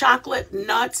chocolate,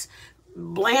 nuts,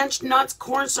 blanched nuts,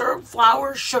 corn syrup,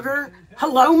 flour, sugar.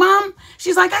 Hello, Mom?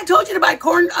 She's like, I told you to buy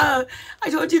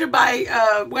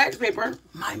wax paper.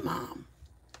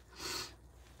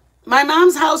 My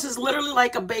mom's house is literally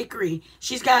like a bakery.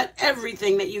 She's got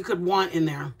everything that you could want in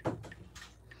there.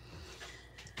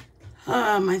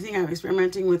 I think I'm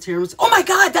experimenting with tiramisu. Oh my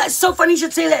God, that's so funny you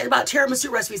should say that about tiramisu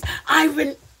recipes.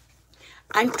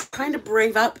 I'm trying to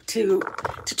brave up to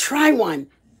try one.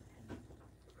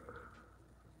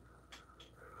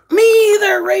 Me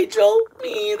either, Rachel.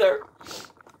 Me either.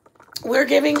 We're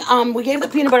giving, we gave the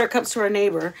peanut butter cups to our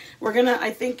neighbor. We're gonna, I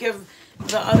think, give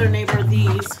the other neighbor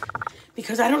these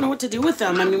because I don't know what to do with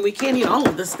them. I mean, we can't eat all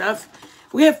of this stuff.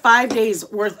 We have 5 days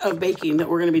worth of baking that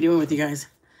we're gonna be doing with you guys.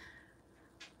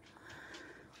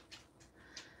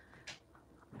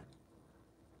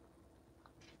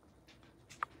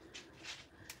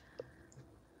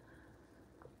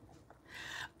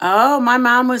 Oh, my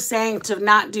mom was saying to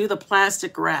not do the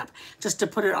plastic wrap, just to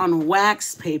put it on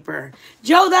wax paper.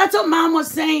 Joe, that's what Mom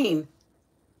was saying.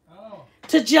 Oh.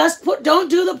 To just don't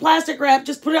do the plastic wrap,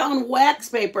 just put it on wax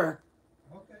paper.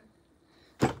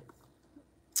 Okay.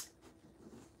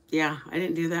 Yeah, I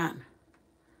didn't do that.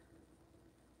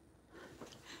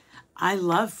 I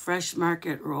love fresh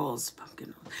market rolls,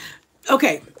 pumpkin rolls.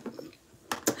 Okay.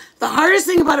 The hardest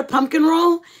thing about a pumpkin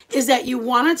roll is that you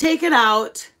want to take it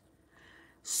out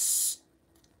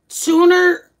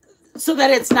sooner so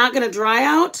that it's not going to dry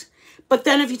out. But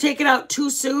then if you take it out too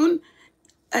soon,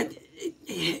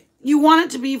 you want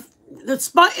it to be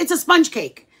it's a sponge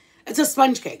cake. It's a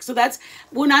sponge cake. So that's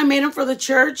when I made them for the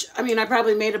church. I mean, I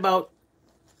probably made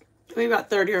maybe about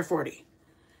 30 or 40.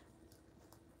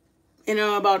 You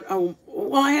know,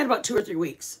 I had about 2 or 3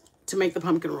 weeks to make the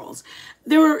pumpkin rolls.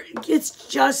 It's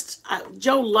just,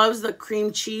 Joe loves the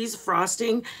cream cheese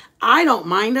frosting. I don't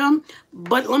mind them,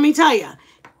 but let me tell you,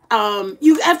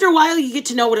 after a while, you get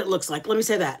to know what it looks like. Let me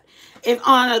say that. If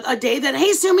on a day that,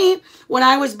 hey, Sumi, when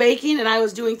I was baking and I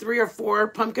was doing 3 or 4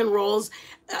 pumpkin rolls,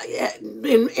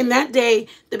 in that day,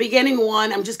 the beginning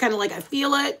one, I'm just kind of like, I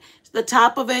feel it. The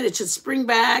top of it, it should spring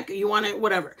back. You want it,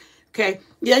 whatever. Okay.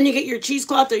 Then you get your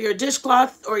cheesecloth or your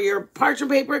dishcloth or your parchment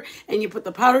paper and you put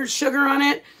the powdered sugar on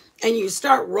it and you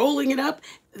start rolling it up.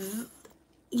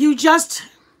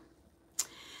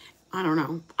 I don't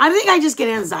know. I think I just get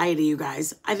anxiety, you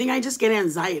guys. I think I just get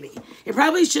anxiety. It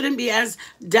probably shouldn't be as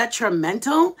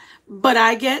detrimental, but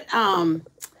I get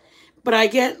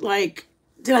like,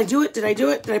 did I do it? Did I do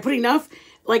it? Did I put enough?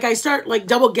 Like I start like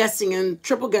double guessing and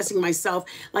triple guessing myself.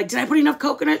 Like, did I put enough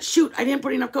coconut? Shoot, I didn't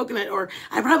put enough coconut, or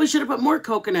I probably should have put more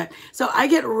coconut. So I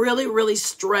get really, really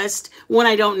stressed when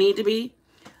I don't need to be.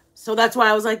 So that's why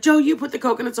I was like, Joe, you put the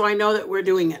coconut so I know that we're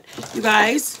doing it. You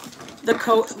guys, look,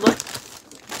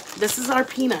 this is our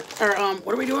peanut. Or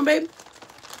what are we doing, babe?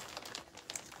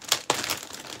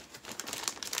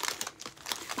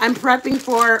 I'm prepping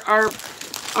for our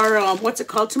what's it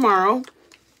called tomorrow?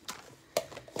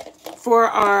 For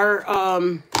our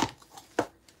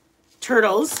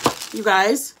turtles, you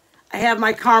guys. I have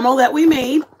my caramel that we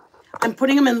made. I'm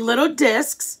putting them in little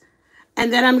discs,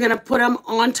 and then I'm gonna put them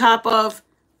on top of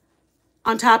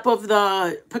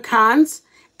the pecans,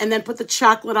 and then put the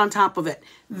chocolate on top of it.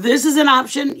 This is an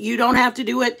option. You don't have to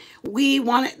do it. We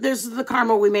want it. This is the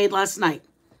caramel we made last night.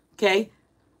 Okay,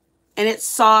 and it's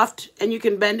soft, and you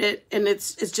can bend it, and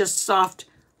it's just soft,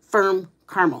 firm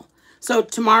caramel. So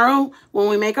tomorrow, when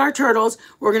we make our turtles,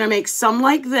 we're going to make some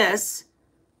like this.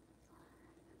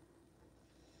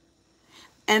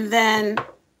 And then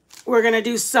we're going to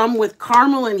do some with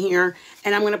caramel in here.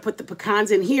 And I'm going to put the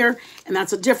pecans in here. And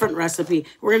that's a different recipe.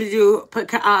 We're going to do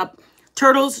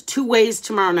turtles 2 ways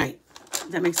tomorrow night. Does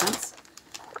that make sense?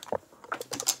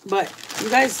 But you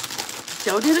guys,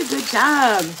 Joe did a good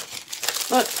job.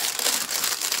 Look.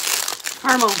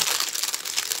 Caramel.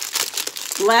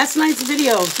 Last night's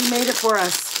video, he made it for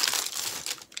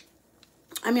us.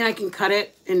 I mean, I can cut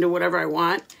it into whatever I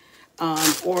want,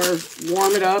 or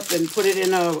warm it up and put it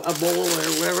in a bowl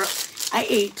or whatever. I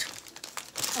ate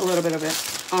a little bit of it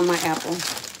on my apple.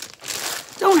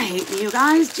 Don't hate me, you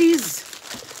guys. Jeez.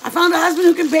 I found a husband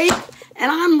who can bake,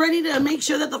 And I'm ready to make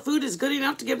sure that the food is good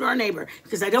enough to give to our neighbor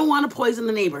because I don't want to poison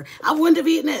the neighbor. I wouldn't have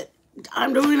eaten it.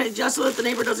 I'm doing it just so that the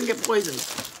neighbor doesn't get poisoned.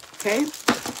 Okay?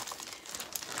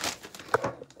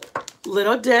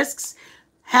 Little discs.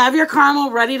 Have your caramel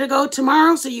ready to go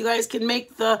tomorrow so you guys can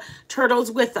make the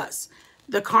turtles with us.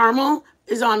 The caramel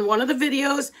is on one of the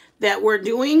videos that we're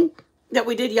doing, that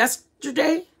we did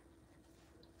yesterday.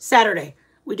 Saturday,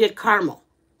 we did caramel.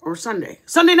 Or Sunday.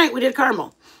 Sunday night, we did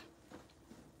caramel.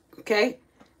 Okay?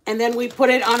 And then we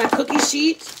put it on a cookie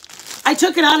sheet. I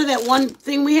took it out of that one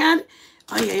thing we had.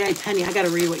 Oh, yeah, Penny, I got to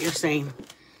read what you're saying.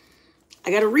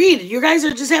 I got to read. You guys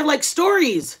are just have like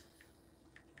stories.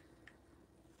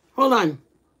 Hold on.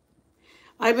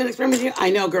 I've been experimenting.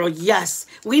 I know, girl. Yes.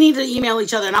 We need to email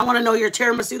each other, and I want to know your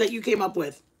tiramisu that you came up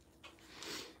with.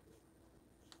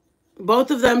 Both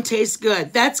of them taste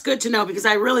good. That's good to know because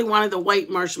I really wanted the white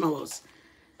marshmallows.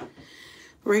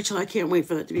 Rachel, I can't wait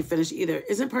for that to be finished either.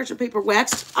 Isn't parchment paper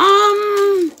waxed?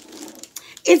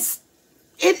 It's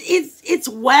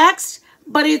waxed,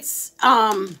 but it's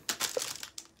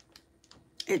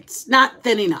not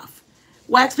thin enough.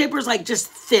 Wax paper is like just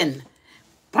thin.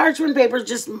 Parchment paper is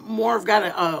just more of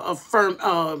got a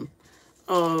firm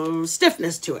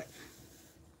stiffness to it.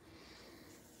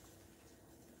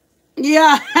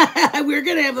 Yeah, we're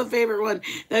gonna have a favorite one.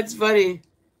 That's funny.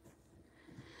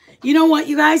 You know what,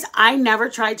 you guys? I never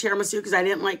tried tiramisu because I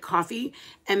didn't like coffee.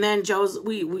 And then Joe's,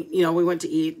 we went to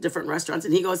eat different restaurants,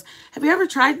 and he goes, "Have you ever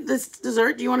tried this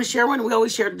dessert? Do you want to share one?" We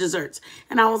always shared desserts,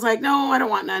 and I was like, "No, I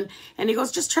don't want none." And he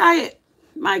goes, "Just try it."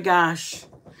 My gosh.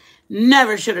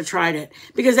 Never should have tried it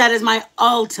because that is my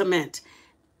ultimate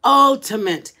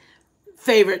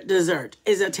favorite dessert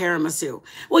is a tiramisu.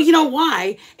 Well, you know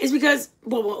why? Is because,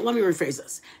 well, let me rephrase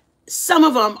this. Some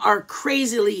of them are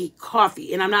crazily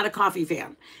coffee, and I'm not a coffee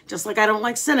fan, just like I don't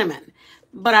like cinnamon.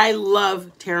 But I love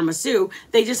tiramisu.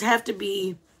 They just have to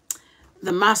be,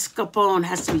 the mascarpone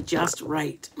has to be just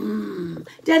right.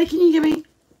 Daddy, can you give me?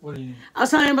 What do you need? I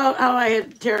was telling you about how I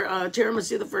had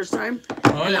tiramisu the first time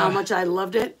and yeah. how much I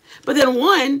loved it. But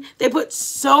then they put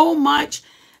so much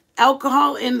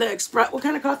alcohol in the espresso. What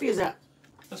kind of coffee is that?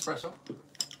 Espresso.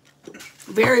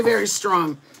 Very, very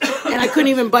strong. And I couldn't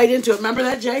even bite into it. Remember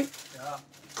that, Jay? Yeah.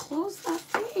 Close that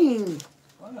thing.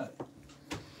 What? I'm not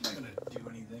going to do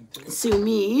anything to it. Sue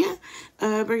me.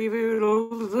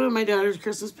 My daughter's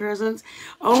Christmas presents.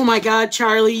 Oh my God,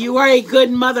 Charlie, you are a good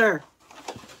mother.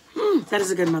 That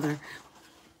is a good mother.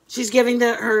 She's giving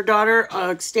her daughter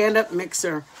a stand-up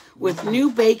mixer with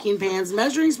new baking pans,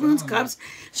 measuring spoons, cups.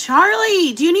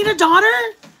 Charlie, do you need a daughter?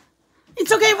 It's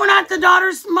okay if we're not the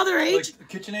daughter's mother age. Like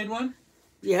the KitchenAid one?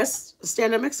 Yes, a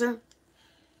stand-up mixer.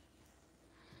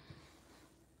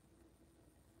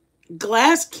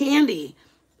 Glass candy.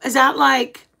 Is that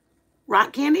like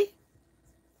rock candy?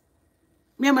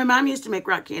 Yeah, my mom used to make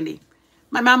rock candy.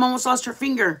 My mom almost lost her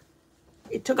finger.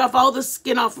 It took off all the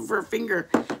skin off of her finger.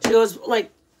 She goes,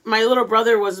 like, my little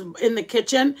brother was in the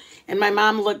kitchen, and my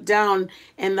mom looked down,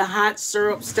 and the hot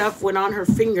syrup stuff went on her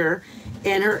finger,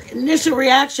 and her initial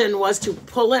reaction was to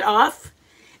pull it off,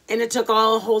 and it took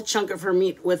a whole chunk of her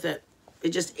meat with it. It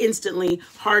just instantly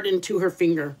hardened to her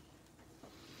finger.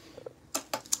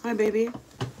 Hi, baby.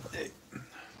 Hey.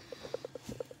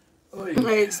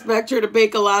 I expect her to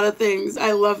bake a lot of things.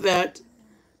 I love that.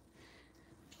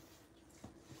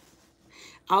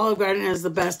 Olive Garden has the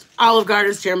best. Olive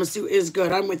Garden's tiramisu is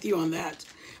good. I'm with you on that.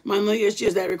 My only issue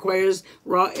is that it requires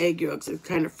raw egg yolks. It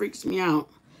kind of freaks me out.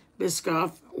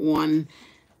 Biscoff one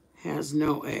has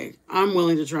no egg. I'm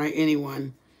willing to try any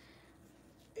one.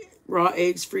 Raw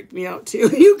eggs freak me out too.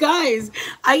 You guys,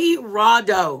 I eat raw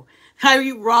dough. I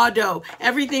eat raw dough.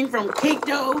 Everything from cake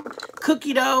dough,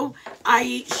 cookie dough. I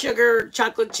eat sugar,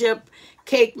 chocolate chip,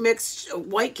 cake mix,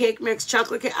 white cake mix,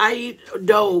 chocolate cake. I eat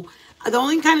dough. The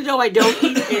only kind of dough I don't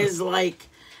eat is like,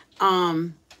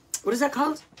 what is that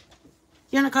called?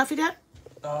 You want a coffee, Dad?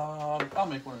 I'll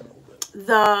make one in a little bit.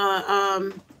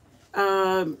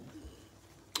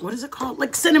 What is it called?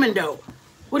 Like cinnamon dough.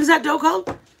 What is that dough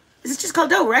called? Is it just called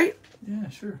dough, right? Yeah,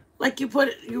 sure. Like you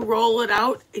roll it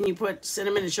out and you put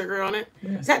cinnamon and sugar on it.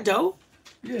 Yeah. Is that dough?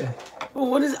 Yeah. Well,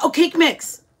 what is it? Oh, cake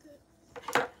mix.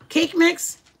 Cake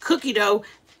mix, cookie dough,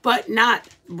 but not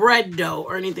bread dough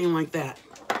or anything like that.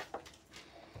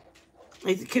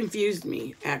 It confused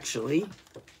me, actually.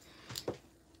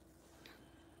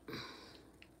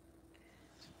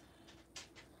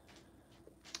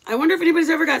 I wonder if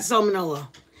anybody's ever got salmonella.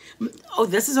 Oh,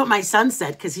 this is what my son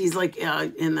said, because he's like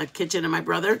in the kitchen, and my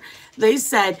brother. They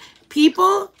said,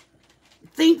 people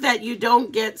think that you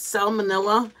don't get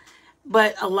salmonella,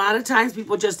 but a lot of times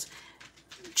people just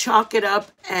chalk it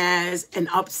up as an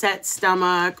upset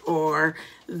stomach or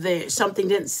something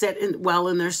didn't sit well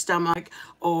in their stomach,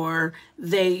 or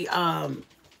they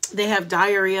have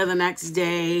diarrhea the next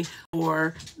day,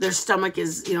 or their stomach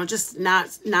is, just not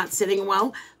sitting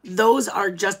well. Those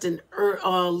are just a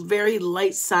very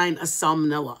light sign of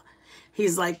salmonella.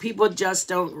 He's like, people just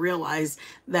don't realize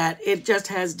that it just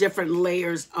has different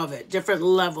layers of it, different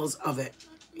levels of it.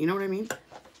 You know what I mean?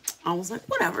 I was like,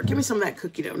 whatever, give me some of that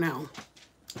cookie dough now.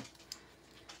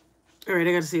 All right,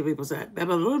 I got to see what people said.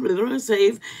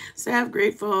 Save,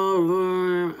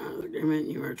 grateful. Agreement,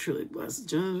 you are truly blessed.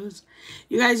 Just,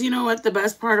 you guys, you know what? The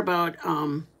best part about,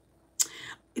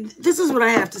 this is what I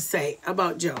have to say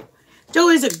about Joe. Joe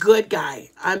is a good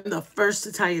guy. I'm the first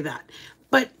to tell you that.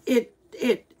 But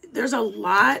there's a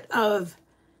lot of,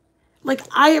 like,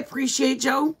 I appreciate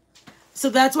Joe. So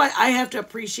that's why I have to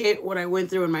appreciate what I went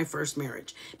through in my first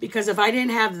marriage. Because if I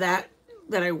didn't have that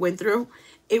I went through,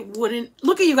 it wouldn't.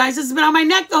 Look at you guys. This has been on my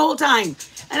neck the whole time.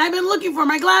 And I've been looking for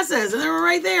my glasses. And they were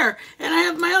right there. And I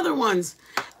have my other ones.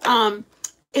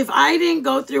 If I didn't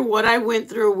go through what I went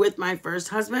through with my first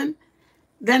husband,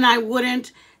 then I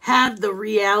wouldn't have the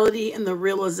reality and the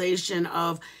realization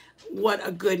of what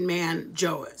a good man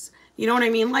Joe is. You know what I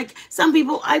mean? Like, some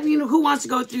people, who wants to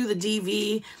go through the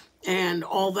DV and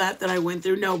all that I went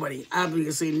through? Nobody.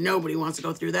 Obviously, nobody wants to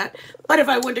go through that. But if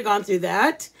I wouldn't have gone through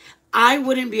that, I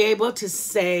wouldn't be able to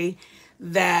say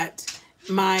that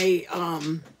my,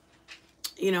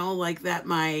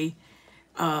 my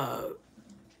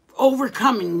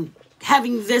overcoming,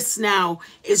 having this now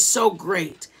is so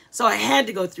great. So I had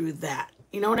to go through that.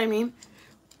 You know what I mean?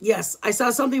 Yes, I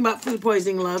saw something about food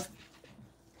poisoning, love.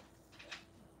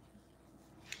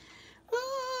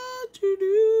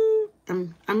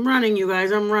 I'm running, you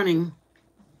guys. I'm running.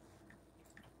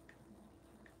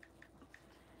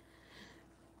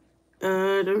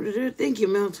 Thank you,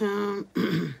 Milton.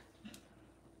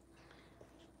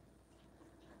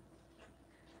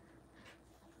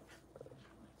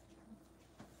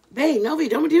 Babe, Novi,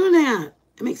 don't be doing that.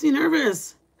 It makes me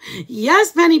nervous.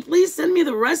 Yes, Penny, please send me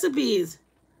the recipes.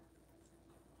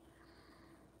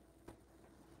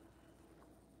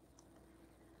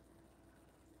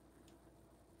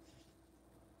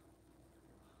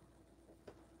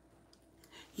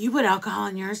 You put alcohol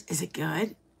in yours? Is it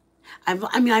good? I've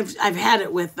had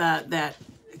it with that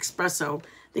espresso.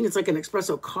 I think it's like an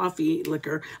espresso coffee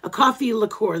liquor. A coffee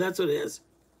liqueur, that's what it is.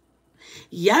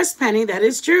 Yes, Penny, that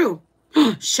is true.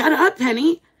 Shut up,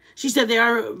 Penny. She said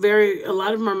a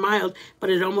lot of them are mild,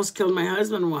 but it almost killed my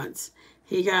husband once.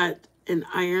 He got an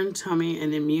iron tummy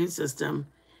and immune system.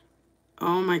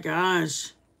 Oh my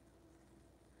gosh.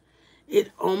 It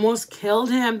almost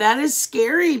killed him. That is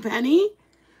scary, Penny.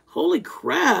 Holy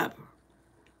crap.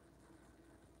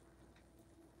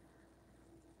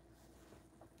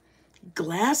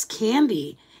 Glass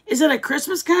candy. Is it a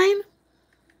Christmas kind?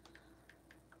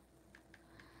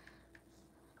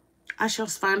 I shall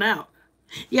find out.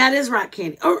 Yeah, it is rock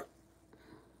candy. Oh.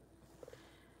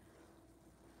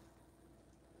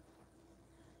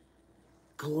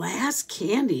 Glass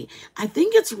candy. I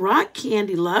think it's rock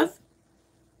candy, love.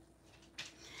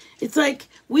 It's like,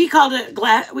 we called it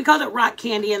rock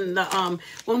candy in the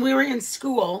when we were in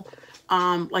school,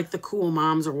 like the cool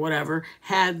moms or whatever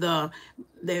had the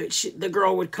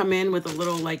girl would come in with a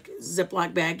little like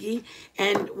Ziploc baggie,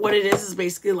 and what it is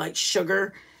basically like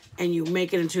sugar, and you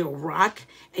make it into a rock,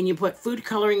 and you put food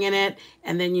coloring in it,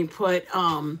 and then you put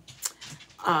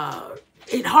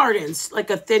it hardens like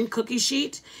a thin cookie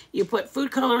sheet. You put food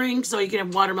coloring, so you can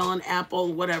have watermelon,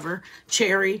 apple, whatever,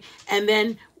 cherry, and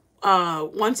then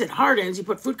once it hardens, you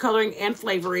put food coloring and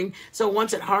flavoring. So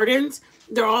once it hardens,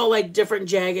 they're all like different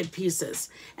jagged pieces.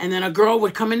 And then a girl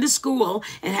would come into school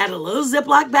and had a little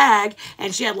Ziploc bag,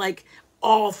 and she had like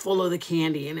all full of the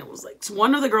candy. And it was like,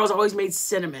 one of the girls always made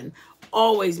cinnamon,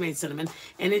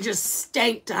 and it just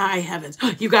stank to high heavens.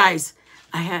 You guys,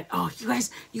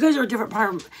 you guys are a different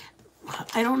part of,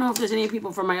 I don't know if there's any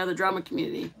people from my other drama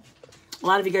community. A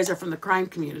lot of you guys are from the crime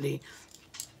community.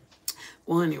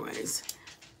 Well, anyways,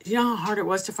 you know how hard it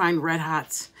was to find Red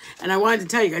Hots? And I wanted to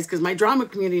tell you guys, because my drama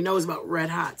community knows about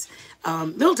Red Hots.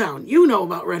 Milltown, you know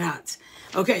about Red Hots.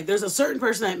 Okay, there's a certain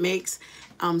person that makes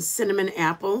cinnamon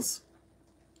apples.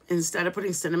 Instead of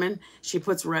putting cinnamon, she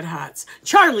puts Red Hots.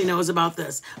 Charlie knows about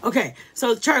this. Okay,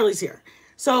 so Charlie's here.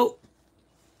 So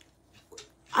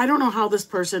I don't know how this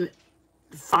person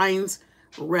finds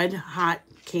Red Hot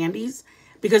candies,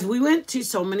 because we went to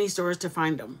so many stores to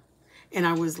find them. And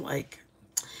I was like,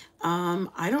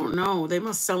 I don't know. They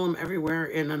must sell them everywhere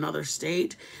in another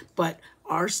state, but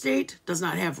our state does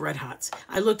not have Red Hots.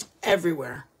 I looked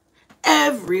everywhere.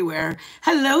 Everywhere.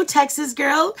 Hello, Texas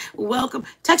girl. Welcome.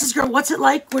 Texas girl, what's it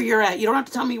like where you're at? You don't have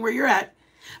to tell me where you're at.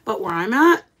 But where I'm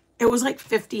at, it was like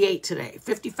 58 today,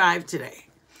 55 today.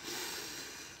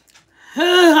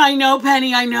 I know,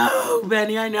 Penny. I know,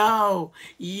 Penny. I know.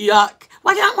 Yuck.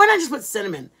 Why not just put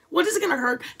cinnamon? What is it going to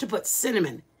hurt to put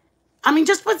cinnamon? I mean,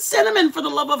 just put cinnamon for the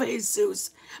love of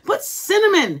Jesus. Put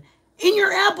cinnamon in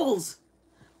your apples.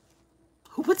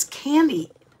 Who puts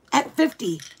candy at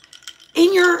 50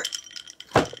 in your...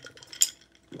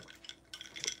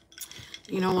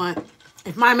 You know what?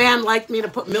 If my man liked me to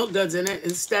put milk duds in it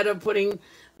instead of putting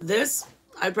this,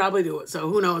 I'd probably do it. So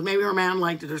who knows? Maybe her man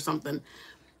liked it or something.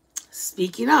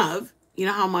 Speaking of, you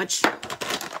know how much...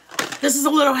 This is a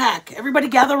little hack. Everybody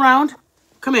gather around.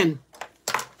 Come in.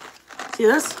 See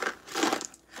this?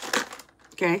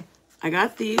 Okay. I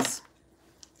got these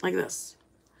like this.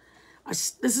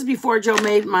 This is before Joe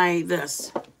made my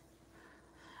this.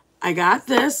 I got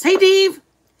this. Hey, Dave.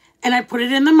 And I put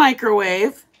it in the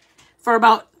microwave for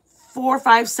about 4 or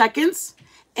 5 seconds.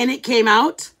 And it came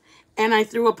out. And I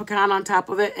threw a pecan on top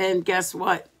of it. And guess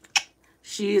what?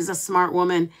 She is a smart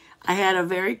woman. I had a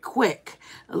very quick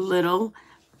little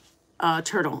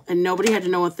turtle. And nobody had to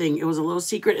know a thing. It was a little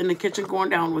secret in the kitchen going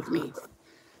down with me.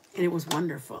 And it was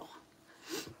wonderful.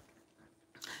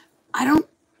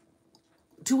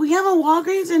 Do we have a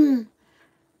Walgreens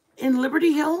in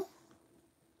Liberty Hill?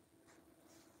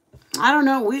 I don't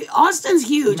know. Austin's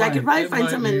huge. I could probably find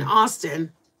some in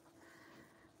Austin.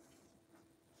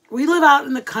 We live out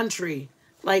in the country,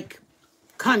 like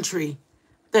country,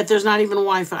 that there's not even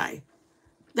Wi-Fi.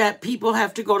 That people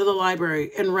have to go to the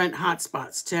library and rent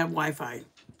hotspots to have Wi-Fi.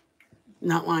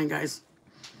 Not lying, guys.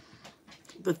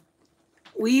 But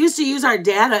we used to use our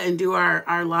data and do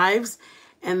our lives.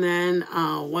 And then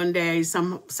one day,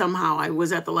 somehow I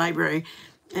was at the library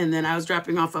and then I was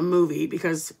dropping off a movie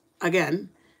because, again,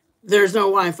 there's no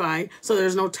Wi-Fi, so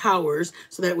there's no towers,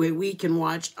 so that way we can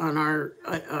watch on our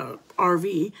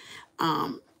RV.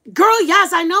 Girl,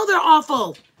 yes, I know they're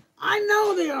awful. I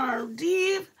know they are,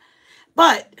 Dave.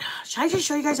 But should I just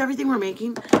show you guys everything we're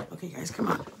making? Okay, guys, come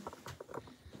on.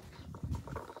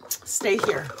 Stay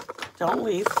here. Don't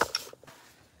leave.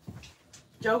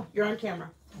 Joe, you're on camera.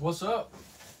 What's up?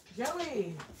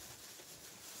 Joey.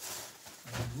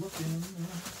 I'm looking.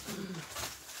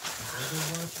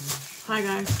 Hi,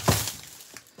 guys.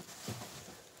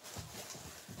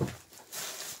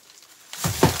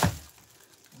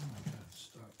 Oh my God,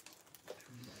 stop.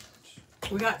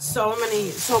 We got so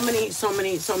many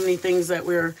things that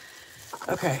we're...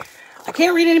 Okay. I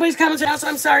can't read anybody's comments now, so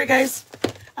I'm sorry, guys.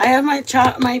 I have my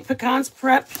pecans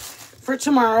prepped for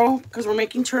tomorrow because we're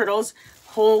making turtles.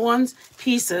 Whole ones,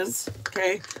 pieces.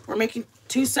 Okay, we're making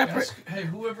 2 separate. Hey,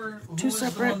 who is the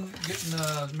one getting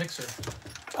a mixer?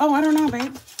 Oh, I don't know,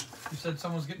 babe. You said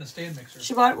someone's getting a stand mixer.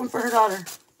 She bought one for her daughter.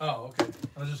 Oh, okay.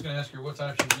 I was just gonna ask her what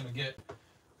type she was gonna get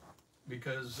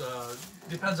because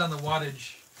depends on the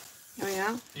wattage. Oh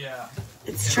yeah. Yeah.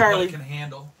 It's and Charlie. What it can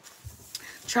handle.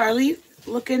 Charlie,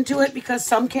 look into it because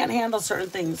some can't handle certain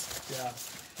things. Yeah,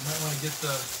 you might want to get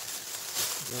the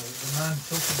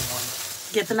non-tilting one.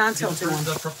 Get the non-tilting one.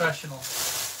 The professional.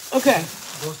 Okay.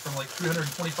 It goes from like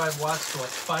 325 watts to like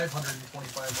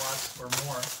 525 watts or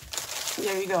more.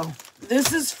 There you go.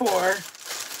 This is for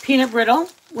peanut brittle.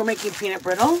 We're making peanut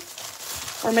brittle.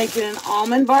 We're making an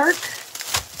almond bark.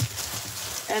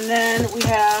 And then we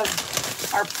have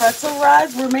our pretzel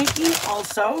rods we're making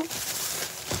also.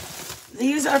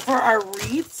 These are for our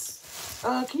wreaths.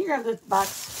 Can you grab the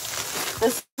box?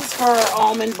 This is for our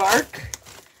almond bark,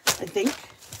 I think.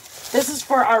 This is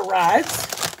for our rods.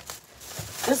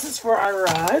 This is for our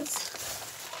rods.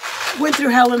 Went through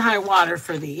hell and high water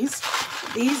for these.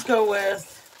 These go with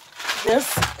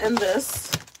this and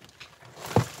this.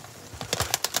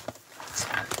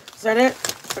 Is that it?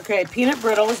 Okay, peanut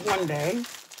brittles one day.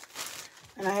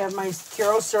 And I have my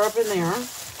Curo syrup in there.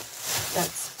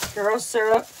 That's Curo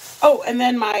syrup. Oh, and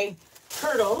then my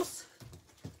turtles.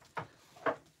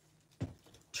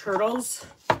 Turtles.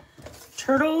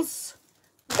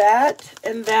 That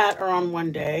and that are on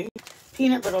one day.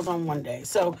 Peanut brittles on one day.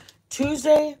 So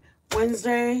Tuesday,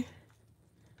 Wednesday.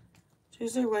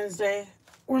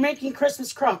 We're making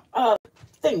Christmas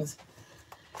things.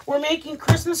 We're making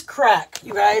Christmas crack,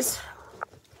 you guys.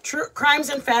 Crimes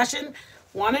and Fashion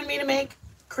wanted me to make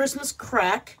Christmas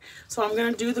crack. So I'm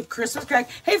going to do the Christmas crack.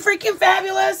 Hey, freaking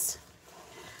fabulous.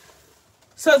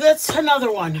 So that's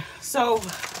another one. So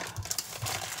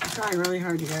I'm trying really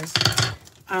hard, you guys.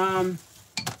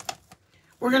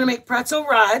 We're going to make pretzel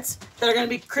rods that are going to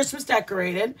be Christmas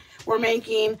decorated. We're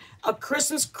making a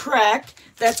Christmas crack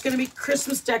that's going to be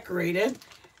Christmas decorated.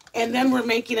 And then we're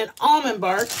making an almond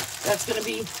bark that's going to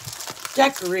be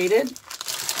decorated.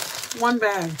 One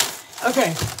bag.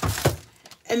 Okay.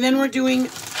 And then we're doing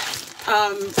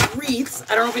wreaths.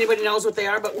 I don't know if anybody knows what they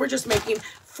are, but we're just making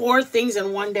 4 things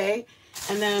in one day.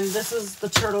 And then this is the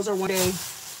turtles are one day.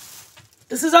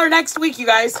 This is our next week, you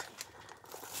guys.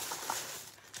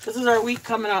 This is our week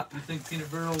coming up. You think peanut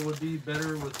brittle would be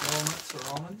better with walnuts or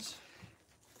almonds?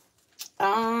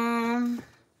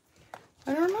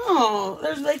 I don't know.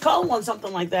 They call one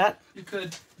something like that. You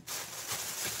could.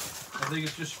 I think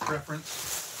it's just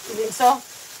preference. You think so?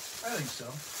 I think so.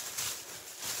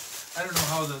 I don't know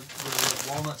how the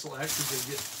walnuts will act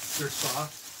because they're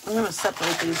soft. I'm gonna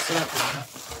separate these so that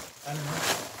I don't know.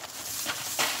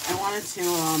 I wanted to.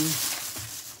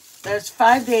 There's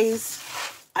 5 days.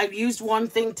 I've used one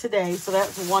thing today, so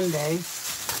that's one day.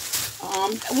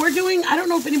 We're doing. I don't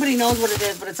know if anybody knows what it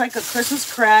is, but it's like a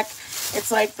Christmas crack.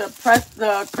 It's like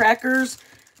the crackers,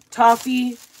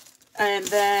 toffee, and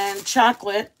then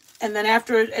chocolate. And then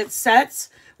after it sets,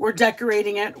 we're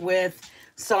decorating it with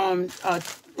some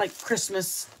like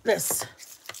Christmas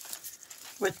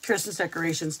with Christmas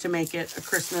decorations to make it a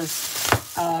Christmas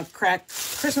crack.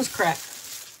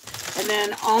 And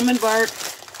then almond bark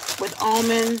with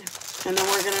almond, and then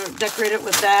we're gonna decorate it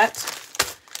with that.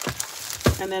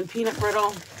 And then peanut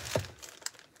brittle.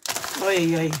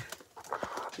 Oy.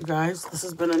 You guys, this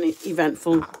has been an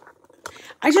eventful.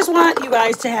 I just want you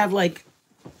guys to have, like,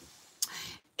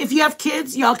 if you have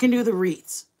kids, y'all can do the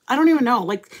wreaths. I don't even know.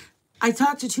 Like, I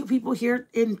talked to 2 people here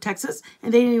in Texas,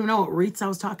 and they didn't even know what wreaths I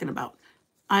was talking about.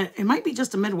 It might be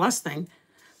just a Midwest thing,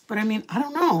 but I mean, I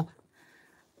don't know.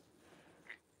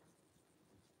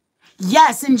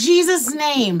 Yes, in Jesus'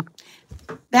 name.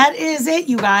 That is it,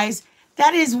 you guys.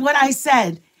 That is what I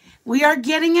said. We are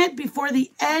getting it before the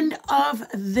end of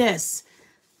this.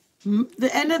 The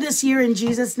end of this year in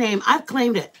Jesus' name. I've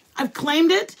claimed it. I've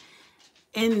claimed it,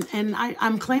 and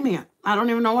I'm claiming it. I don't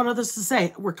even know what others to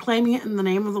say. We're claiming it in the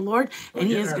name of the Lord, and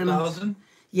He is going to. 1,000?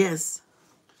 Yes.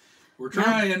 We're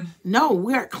trying. No,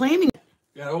 we are claiming it.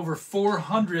 We got over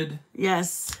 400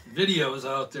 videos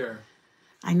out there.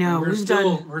 I know.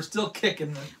 We're still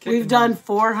kicking. We've done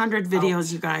 400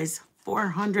 videos, you guys.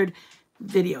 400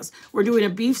 videos. We're doing a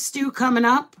beef stew coming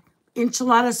up,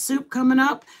 enchilada soup coming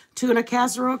up, tuna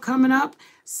casserole coming up,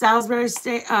 Salisbury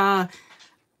steak. What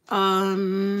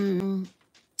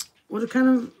kind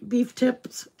of beef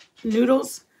tips?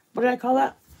 Noodles? What did I call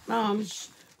that?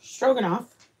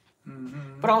 Stroganoff.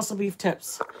 But also beef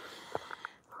tips.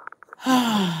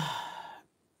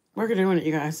 We're doing it,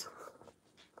 you guys.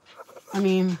 I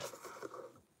mean,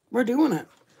 we're doing it.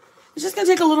 It's just gonna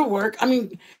take a little work. I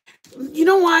mean, you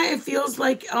know why it feels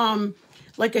like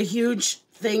a huge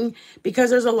thing? Because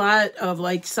there's a lot of,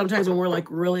 like, sometimes when we're like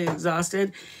really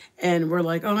exhausted and we're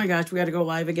like, oh my gosh, we got to go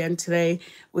live again today.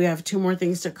 We have 2 more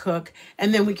things to cook,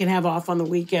 and then we can have off on the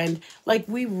weekend. Like,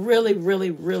 we really,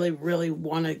 really, really, really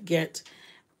want to get.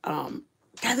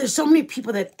 God, there's so many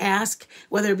people that ask,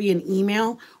 whether it be an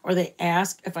email or they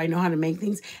ask if I know how to make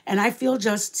things, and I feel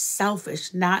just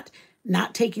selfish, not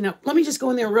taking up. Let me just go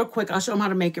in there real quick. I'll show them how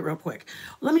to make it real quick.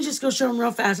 Let me just go show them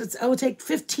real fast. It will take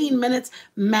 15 minutes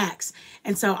max.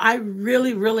 And so I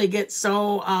really, really get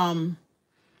so, I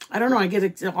don't know, I get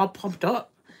it all pumped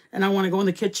up. And I want to go in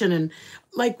the kitchen and,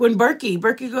 like, when Berkey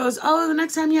goes, oh, the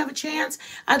next time you have a chance,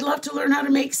 I'd love to learn how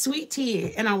to make sweet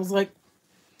tea. And I was like,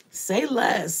 say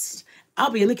less. I'll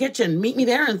be in the kitchen. Meet me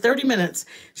there in 30 minutes.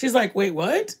 She's like, wait,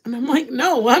 what? And I'm like,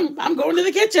 no, I'm going to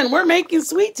the kitchen. We're making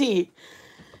sweet tea.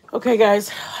 Okay, guys,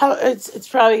 it's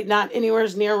probably not anywhere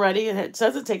near ready. It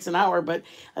says it takes an hour, but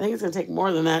I think it's going to take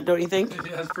more than that, don't you think?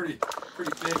 Yeah, it's pretty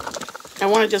big. I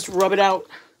want to just rub it out.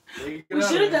 We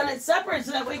should have done it separate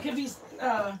so that way it could be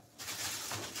to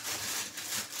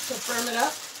firm it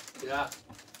up. Yeah.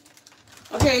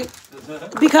 Okay,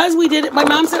 because we did it, my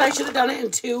mom said I should have done it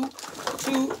in two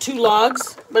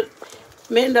logs, but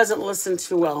Min doesn't listen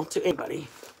too well to anybody.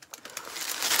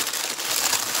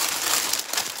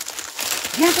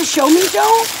 You have to show me,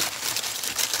 Joe?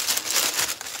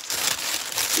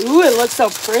 Ooh, it looks so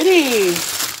pretty.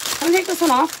 Can I take this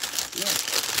one off? Yeah.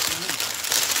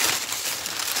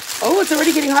 Oh, it's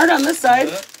already getting hard on this side.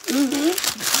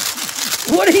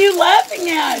 What are you laughing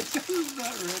at? It's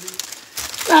not ready.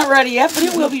 Not ready yet, but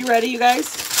it will be ready, you guys.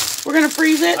 We're going to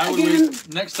freeze it again.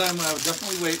 Next time, I would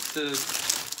definitely wait to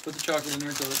put the chocolate in there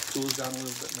until it cools down a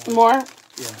little bit more. More?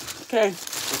 Yeah. Okay.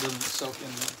 So it doesn't soak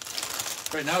in there.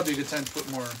 Right now would be a good time to put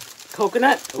more.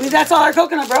 Coconut? That's all our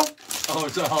coconut, bro. Oh,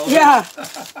 it's all? Yeah.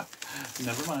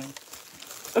 Never mind.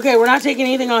 Okay, we're not taking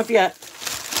anything off yet.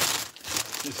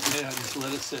 Just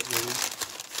let it sit, baby.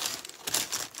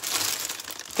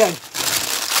 Okay.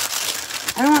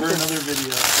 I don't want For another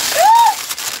video.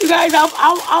 You guys,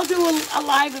 I'll do a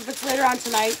live if it's later on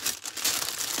tonight.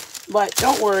 But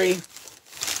don't worry.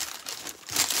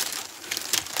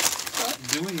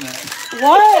 doing that.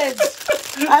 What?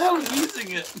 I don't.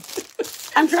 Using it.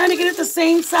 I'm trying to get it the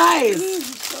same size.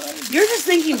 You're just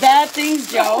thinking bad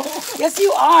things, Joe. Yes,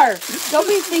 you are. Don't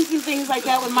be thinking things like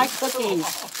that with my cooking.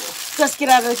 Just get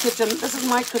out of the kitchen. This is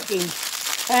my cooking.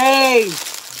 Hey.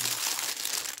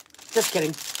 Just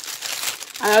kidding.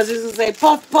 I was just going to say,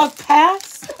 puff, puff,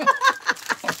 pass.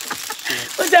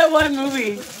 What's that one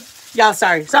movie? Yeah,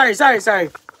 sorry.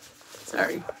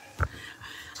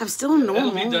 I'm still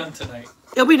normal. It'll be done tonight.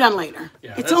 It'll be done later.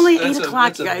 Yeah, it's only 8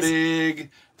 o'clock, you guys.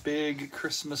 Big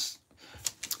Christmas.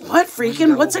 What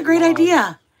freaking? What's a great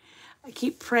idea? I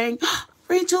keep praying.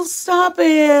 Rachel, stop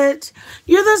it.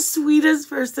 You're the sweetest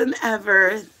person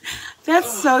ever.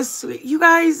 That's so sweet. You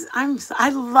guys, I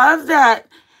love that.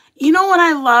 You know what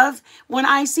I love? When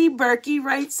I see Berkey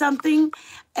write something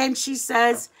and she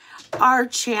says, our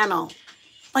channel.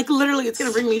 Like literally, it's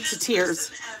going to bring me to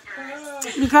tears.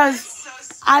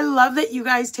 Because I love that you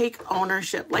guys take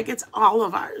ownership. Like it's all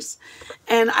of ours.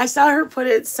 And I saw her put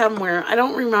it somewhere. I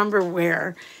don't remember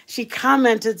where. She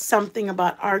commented something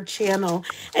about our channel.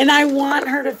 And I want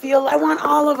her to feel, I want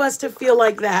all of us to feel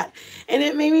like that. And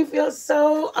it made me feel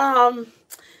so,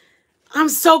 I'm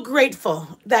so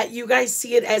grateful that you guys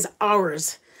see it as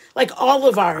ours. Like all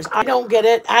of ours. I don't get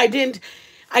it. I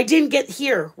didn't get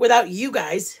here without you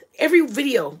guys. Every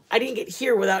video, I didn't get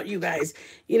here without you guys.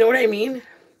 You know what I mean?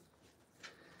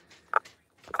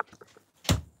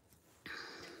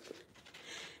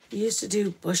 You used to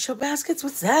do bushel baskets?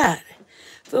 What's that?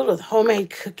 Filled with homemade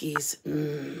cookies.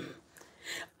 Okay,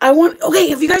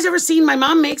 have you guys ever seen, my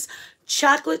mom makes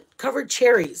chocolate covered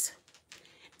cherries.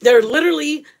 They're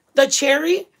literally the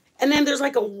cherry, and then there's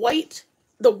like the white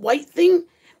thing,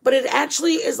 but it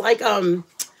actually is like,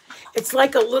 it's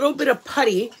like a little bit of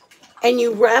putty, and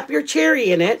you wrap your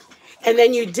cherry in it, and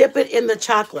then you dip it in the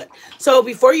chocolate. So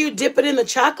before you dip it in the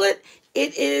chocolate,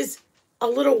 it is a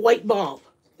little white ball.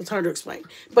 It's hard to explain.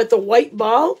 But the white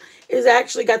ball is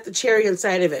actually got the cherry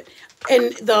inside of it.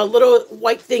 And the little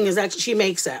white thing is actually, she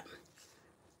makes that.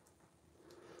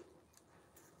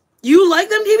 You like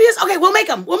them, DBS? Okay, we'll make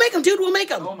them. We'll make them, dude. We'll make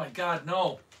them. Oh my God,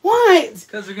 no. What?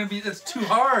 Because they're going to be, that's too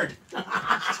hard.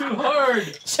 It's too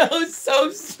hard. Joe's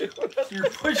so stupid. You're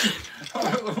pushing.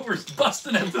 We're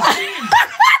busting at the seams.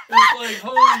 It's like,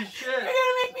 holy shit. You're going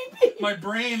to make me pee. My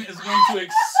brain is going to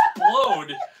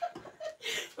explode.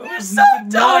 You're so no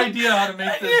dumb. idea how to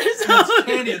make this. It's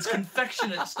candy. It's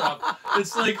confectionate stuff.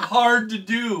 It's like hard to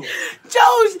do.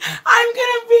 Joe's, I'm going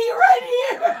to be right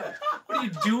here. What are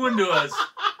you doing to us?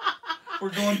 We're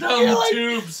going down the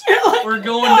tubes. We're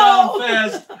going down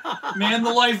fast. Man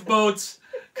the lifeboats.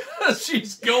 Cause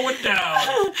she's going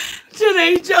down.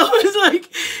 Today Joe's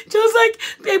like,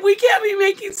 babe, we can't be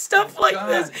making stuff like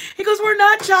this. He goes, we're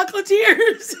not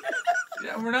chocolatiers.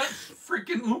 Yeah, we're not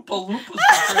freaking Oompa Loompas.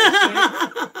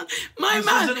 My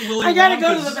mom, I gotta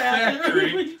go to the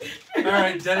bathroom. All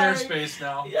right, dead air space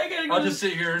now. I'll just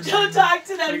sit here and don't talk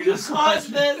to them. You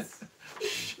caused this.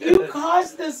 You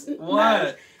caused this.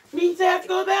 What? Means I have to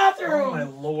go to the bathroom. Oh my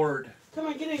lord. Come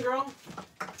on, get in, girl.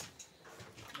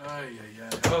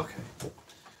 Okay.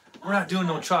 We're not doing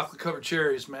no chocolate covered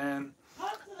cherries, man.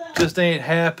 Just ain't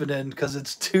happening because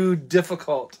it's too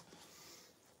difficult.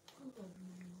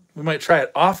 We might try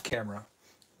it off camera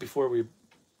before we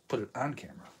put it on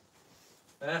camera.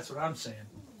 That's what I'm saying.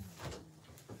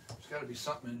 There's got to be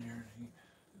something in here.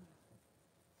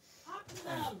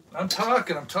 I'm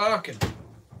talking.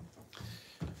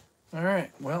 All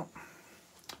right, well,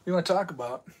 what do you want to talk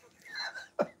about?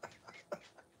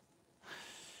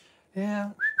 Yeah.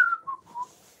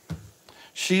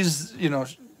 She's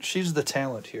the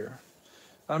talent here.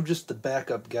 I'm just the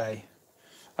backup guy.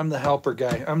 I'm the helper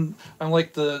guy. I'm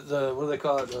like the what do they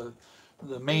call it?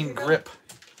 The main grip.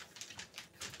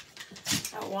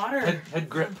 That water. Head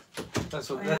grip. That's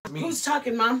what that means. Who's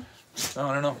talking, Mom? Oh,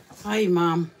 I don't know. Hi,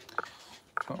 Mom.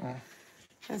 Uh-oh.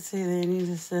 Let's see, they need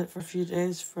to sit for a few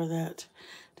days for that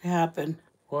to happen.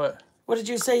 What? What did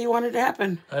you say you wanted to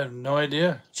happen? I have no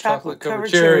idea. Chocolate covered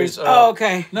cherries. Oh,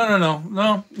 okay.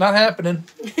 No, not happening.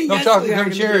 No Yes, chocolate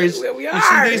covered cherries. We You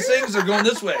are. see, these things are going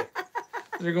this way.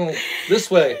 They're going this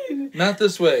way, not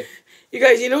this way. You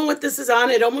guys, you know what this is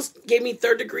on? It almost gave me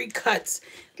 3rd-degree cuts,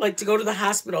 like to go to the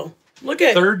hospital. Look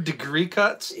at 3rd-degree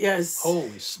cuts? Yes.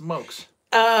 Holy smokes.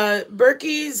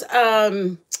 Berkey's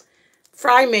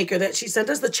fry maker that she sent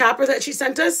us, the chopper that she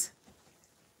sent us.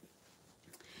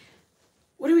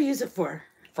 What do we use it for?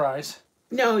 Fries.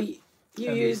 No, you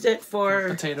used it for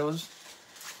potatoes.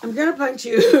 I'm gonna punch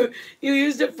you. You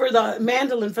used it for the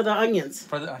mandolin for the onions.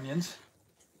 For the onions.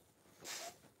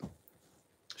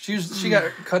 She got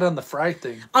cut on the fry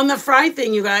thing. On the fry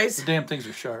thing, you guys. The damn things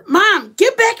are sharp. Mom,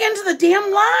 get back into the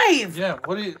damn live. Yeah,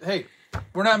 what do you... Hey,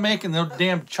 we're not making those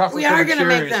damn chocolate We are going to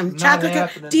make them.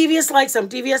 Chocolate. Devious likes them.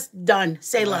 Devious, done.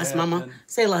 Say less, Mama.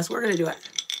 Say less. We're going to do it.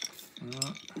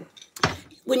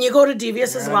 When you go to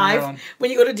Devious's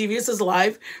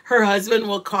live, her husband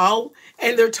will call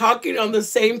and they're talking on the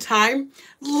same time.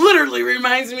 Literally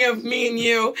reminds me of me and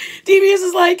you. Devious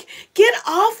is like, get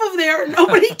off of there.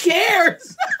 Nobody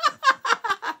cares.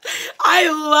 I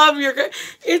love your...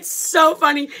 It's so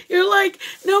funny. You're like,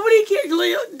 nobody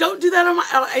cares. Don't do that on my...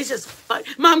 Oh, it's just fun.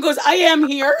 Mom goes, I am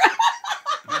here.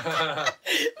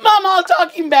 Mom all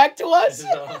talking back to us.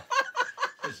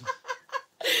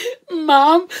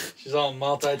 Mom. She's all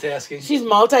multitasking. She's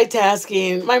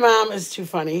multitasking. My mom is too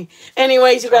funny.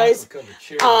 Anyways, you guys,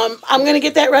 I'm going to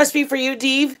get that recipe for you,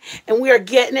 Deve, and we are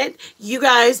getting it. You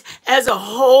guys, as a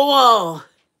whole,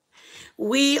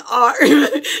 we are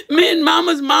Mitten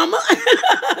Mama's mama.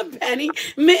 Penny,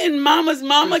 Mitten Mama's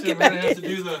mama. Get back. We're going to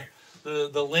have to do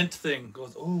the lint thing.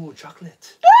 Goes, oh,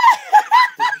 chocolate.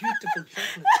 The beautiful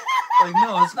chocolate. Like,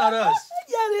 no, it's not us.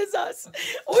 Yeah, it is us.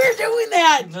 We're doing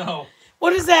that. No.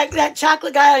 What is that? That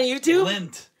chocolate guy on YouTube?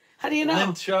 Lint. How do you know?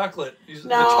 Lint chocolate. He's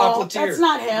no, the chocolatier. That's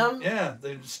not him. Yeah,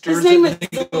 they his name is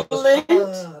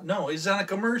Lint. No, he's on a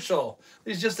commercial.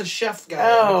 He's just a chef guy.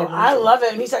 Oh, I love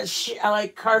it. And he's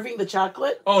like carving the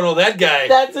chocolate. Oh no, that guy.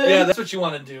 That's it. Yeah, that's what you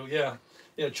want to do. Yeah,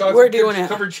 yeah. Chocolate. We're doing it.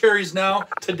 Covered cherries now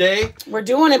today. We're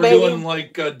doing it, We're baby. doing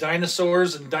like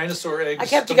dinosaurs and dinosaur eggs. I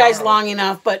kept you guys long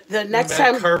enough, but the next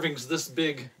time carvings this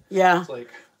big. Yeah. It's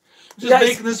like. Just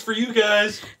making this for you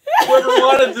guys. Whoever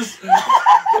wanted this,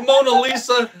 the Mona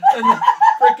Lisa and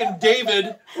freaking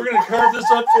David, we're gonna carve this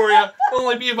up for you. It'll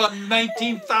only be about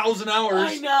 19,000 hours.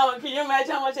 I know. Can you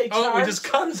imagine how much they charge? Oh, we just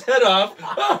cut his head off.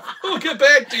 Oh, we'll get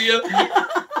back to you.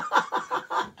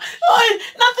 Oh,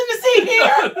 nothing to see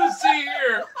here. Nothing to see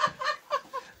here.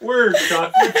 We're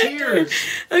chocolatiers.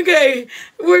 Okay,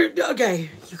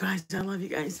 You guys, I love you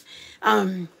guys.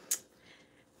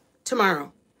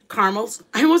 Tomorrow. Caramels.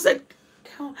 I almost said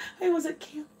camels.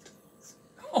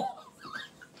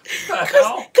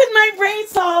 Because my brain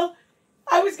saw,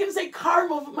 I was going to say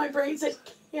caramel, but my brain said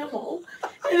camel.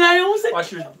 And I almost said...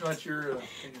 Watch your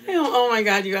oh my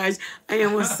God, you guys. I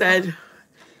almost said...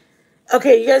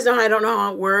 Okay, you guys know I don't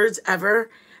know words ever.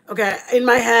 Okay, in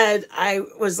my head, I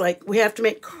was like, we have to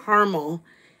make caramel.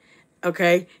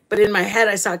 Okay, but in my head,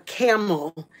 I saw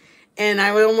camel. And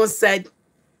I almost said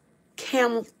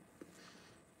camel...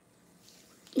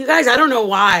 You guys, I don't know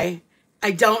why.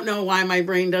 I don't know why my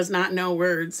brain does not know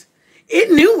words.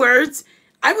 It knew words.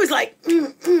 I was like,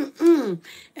 And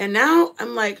now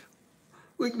I'm like,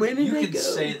 when did they go? You can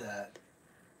say that.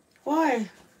 Why?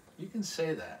 You can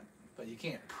say that, but you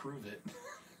can't prove it.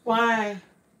 Why?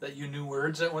 That you knew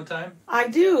words at one time? I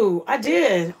do. I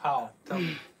did. How? Tell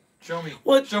me. Show me.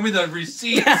 What? Show me the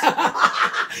receipts.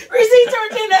 Receipts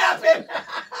didn't happen.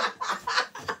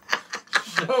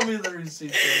 Show me the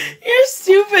receipt. You're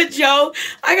stupid, Joe.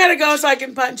 I gotta go so I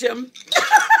can punch him.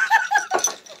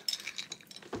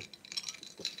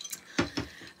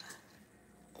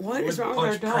 What is wrong with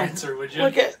our dog? Prancer, would you?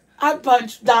 Look at, I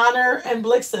punched Donner and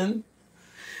Blixen.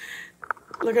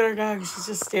 Look at our dog. She's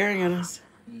just staring at us.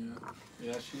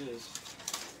 Yeah, she is.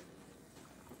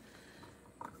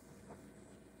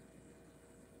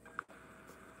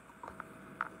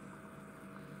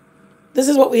 This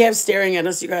is what we have staring at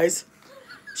us, you guys.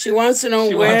 She wants to know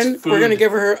when we're going to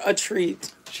give her a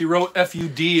treat. She wrote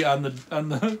FUD on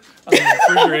the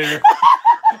refrigerator.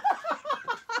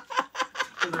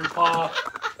 With her paw.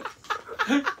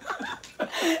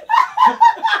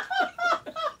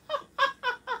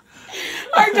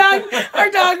 Our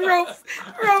dog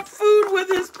wrote food with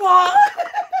his paw.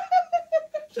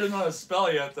 She doesn't know how to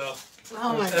spell yet, though.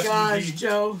 Oh my gosh,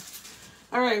 Joe.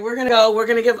 All right, we're going to go. We're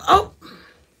going to give... Oh!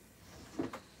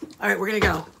 All right, we're going to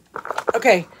go.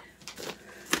 Okay.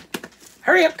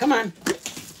 Hurry up. Come on.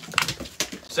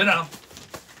 Sit down.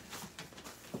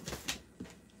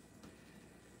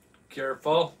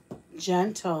 Careful.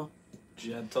 Gentle.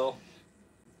 Gentle.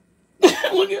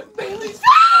 Look at Bailey's.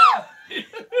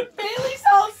 Bailey's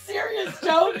all serious,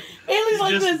 Joe. Bailey's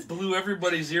like just this. Blew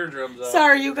everybody's eardrums out.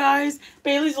 Sorry, you guys.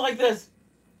 Bailey's like this.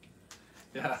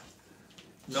 Yeah.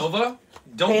 Nova?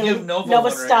 Don't Bailey, give Nova Nova,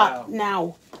 one stop right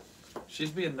now. now.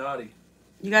 She's being naughty.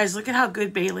 You guys, look at how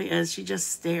good Bailey is. She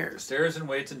just stares. Stares and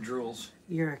waits and drools.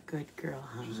 You're a good girl,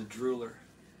 huh? She's a drooler.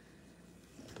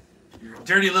 You're a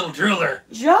dirty little drooler.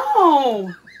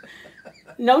 Joe!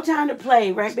 No time to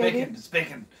play, right, it's baby? Bacon. It's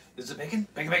bacon. Is it bacon?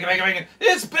 Bacon, bacon, bacon, bacon.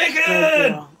 It's bacon!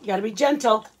 Good girl. You gotta be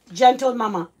gentle. Gentle with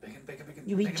mama. Bacon, bacon, bacon.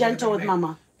 You be bacon, gentle bacon, with bacon.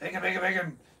 mama. Bacon, bacon,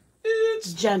 bacon.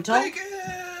 It's gentle.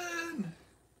 bacon.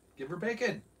 Give her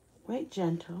bacon. Wait,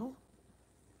 gentle.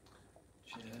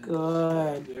 Gentle.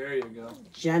 Good. There you go.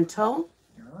 Gentle.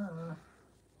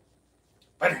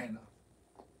 Bite her hand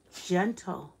off.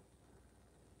 Gentle.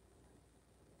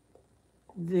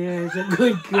 There's a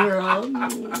good girl.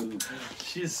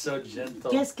 She's so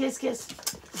gentle. Kiss, kiss, kiss.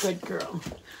 Good girl.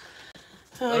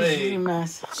 Oh, Hey, she's a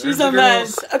mess. there's She's the a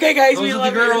mess. girls. Okay, guys, Those we are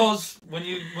love the you. girls. When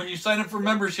you sign up for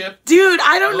membership. Dude,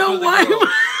 I don't Those know are the why.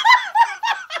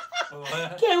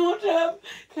 What?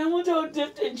 Camel toe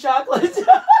dipped in chocolate.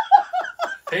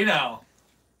 Hey now.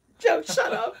 Joe,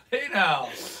 shut up. Hey now.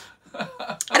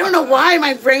 I don't know why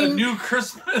my A brain. new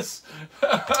Christmas.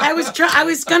 I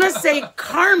was gonna say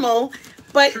caramel,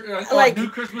 but like new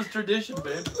Christmas tradition,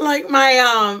 babe. like my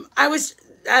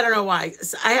I don't know why.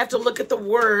 I have to look at the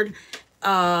word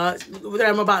that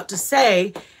I'm about to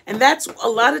say, and that's a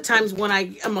lot of times when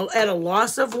I am at a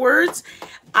loss of words.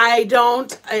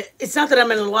 It's not that I'm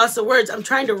at a loss of words. I'm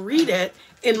trying to read it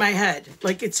in my head.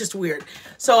 Like, it's just weird.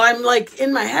 So I'm like,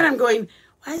 in my head, I'm going,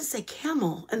 why does it say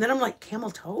camel? And then I'm like, camel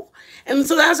toe? And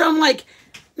so that's why I'm like,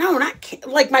 no,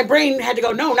 like my brain had to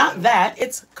go, no, not that.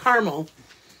 It's caramel.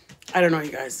 I don't know,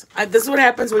 you guys. This is what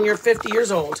happens when you're 50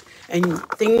 years old and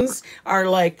things are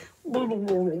like,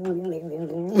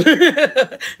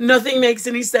 nothing makes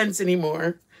any sense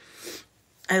anymore.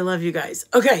 I love you guys.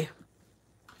 Okay.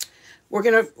 We're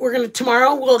gonna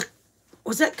tomorrow we'll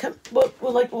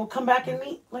come back and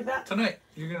meet like that? Tonight.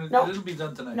 It'll be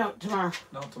done tonight. No, tomorrow.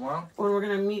 No, tomorrow? Or we're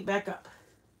gonna meet back up.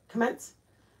 Commence?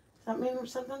 Does that mean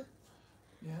something?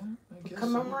 Yeah, I guess.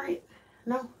 Commemorate?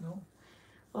 No? No.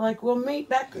 Like we'll meet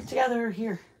back together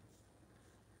here.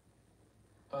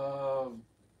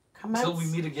 Commence? Till we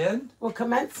meet again? We'll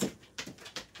commence?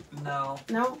 No.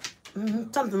 No?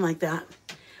 Mm-hmm. Something like that.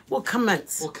 We'll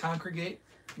commence. We'll congregate?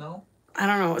 No. I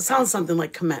don't know. It sounds something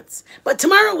like commence. But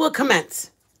tomorrow we'll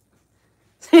commence.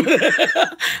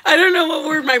 I don't know what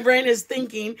word my brain is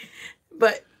thinking,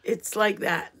 but it's like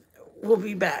that. We'll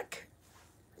be back.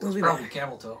 We'll be Probably back.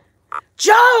 camel toe.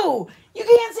 Joe! You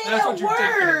can't say That's that what you're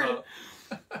thinking word! about.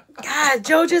 God,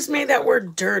 Joe just made that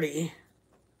word dirty.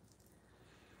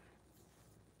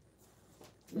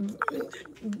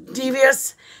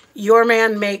 Devious, your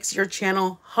man makes your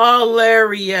channel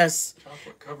hilarious.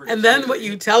 Chocolate-covered And then cherry. what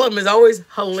you tell him is always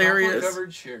hilarious.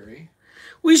 Chocolate-covered cherry.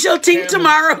 We shall tink Camel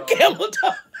tomorrow, toe. camel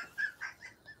toe.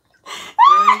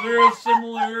 Is there a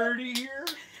similarity here?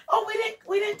 Oh,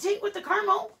 we didn't tink with the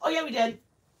caramel. Oh yeah, we did.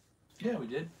 Yeah, we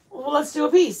did. Well, let's do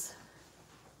a piece.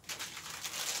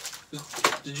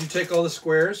 Did you take all the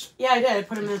squares? Yeah, I did. I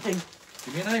put them in the thing.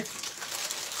 Give me a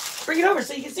knife. Bring it over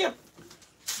so you can see them.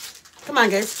 Come on,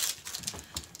 guys.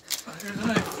 Here's a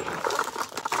knife.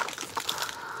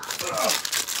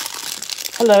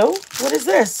 Hello? What is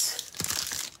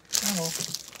this? Oh.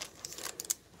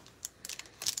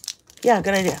 Yeah,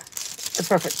 good idea. That's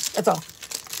perfect. That's all.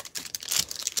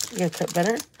 You gotta cut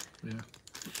better? Yeah.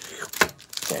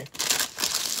 Okay.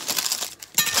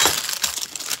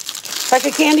 It's like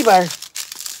a candy bar.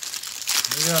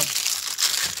 There you go.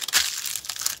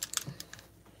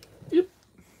 Yep.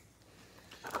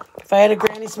 If I had a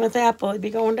Granny Smith apple, it'd be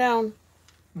going down.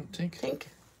 Tink. Think.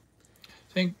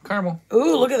 Caramel.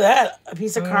 Ooh, look at that. A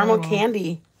piece of caramel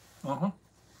candy. Uh-huh.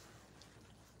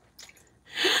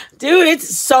 Dude,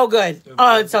 it's so good.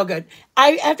 Oh, it's so good.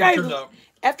 After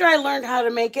I learned how to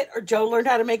make it, or Joe learned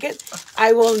how to make it,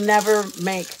 I will never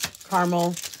make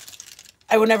caramel.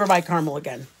 I will never buy caramel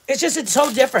again. It's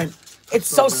so different. It's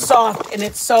so soft and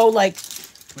it's so like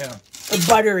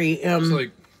buttery. It's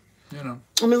like, you know.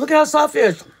 I mean, look at how soft it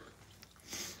is.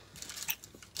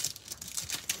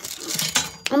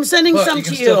 I'm sending some you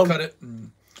can to still you. cut it and,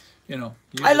 you know.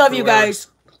 I love you guys.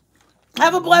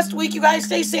 Have a blessed week, you guys.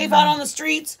 Stay safe out on the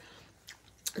streets.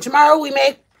 Tomorrow we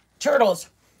make turtles.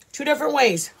 2 different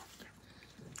ways.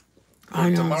 I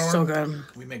know, Tomorrow, it's so good.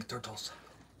 we make turtles.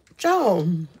 Joe,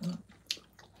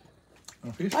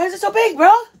 A piece? why is it so big,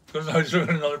 bro? Because I just want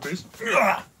another piece.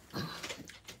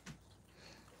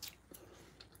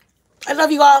 I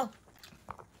love you all.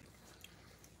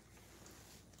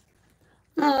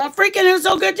 Oh, freaking, it was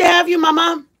so good to have you,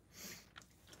 Mama.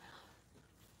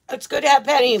 It's good to have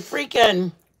Penny.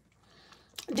 Freaking.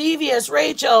 Devious,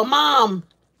 Rachel, Mom,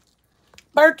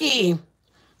 Berkey,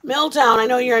 Milltown. I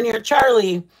know you're in here.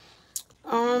 Charlie.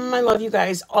 I love you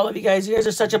guys. All of you guys. You guys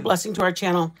are such a blessing to our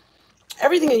channel.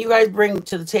 Everything that you guys bring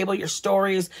to the table, your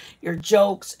stories, your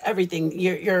jokes, everything.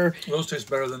 Your Those taste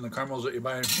better than the caramels that you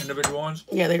buy in individual ones.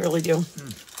 Yeah, they really do.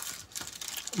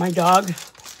 My dog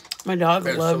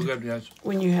That's loves so good, guys.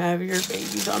 when you have your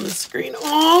babies on the screen.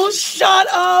 Oh, shut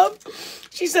up.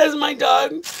 She says my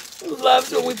dog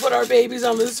loves when we put our babies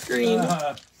on the screen.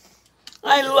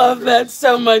 I love that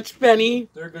so much, Penny.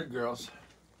 They're good girls.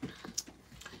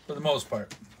 For the most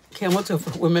part. Camel toe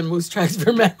for women, moose tracks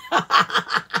for men.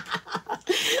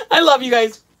 I love you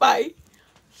guys. Bye.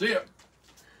 See ya.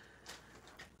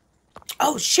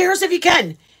 Oh, share us if you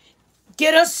can.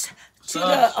 Get us to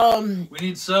the We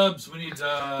need subs. We need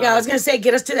yeah, I was gonna say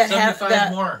get us to that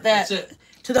 75 more. That's it.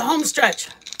 To the home stretch.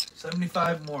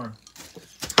 75 more.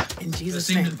 In Jesus'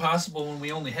 It seemed name. impossible when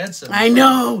we only had 7. I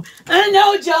know,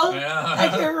 Joe.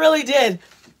 Yeah. It really did.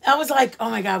 I was like, oh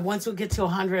my God, once we get to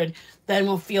 100, then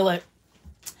we'll feel it.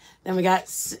 Then we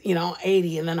got,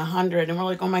 80 and then 100. And we're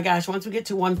like, oh my gosh, once we get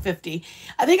to 150.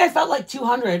 I think I felt like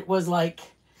 200 was like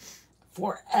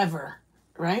forever,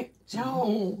 right?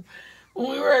 Joe, when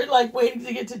we were like waiting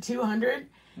to get to 200,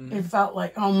 it felt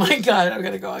like, oh my God, I'm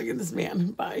going to go out and get this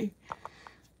man. Bye.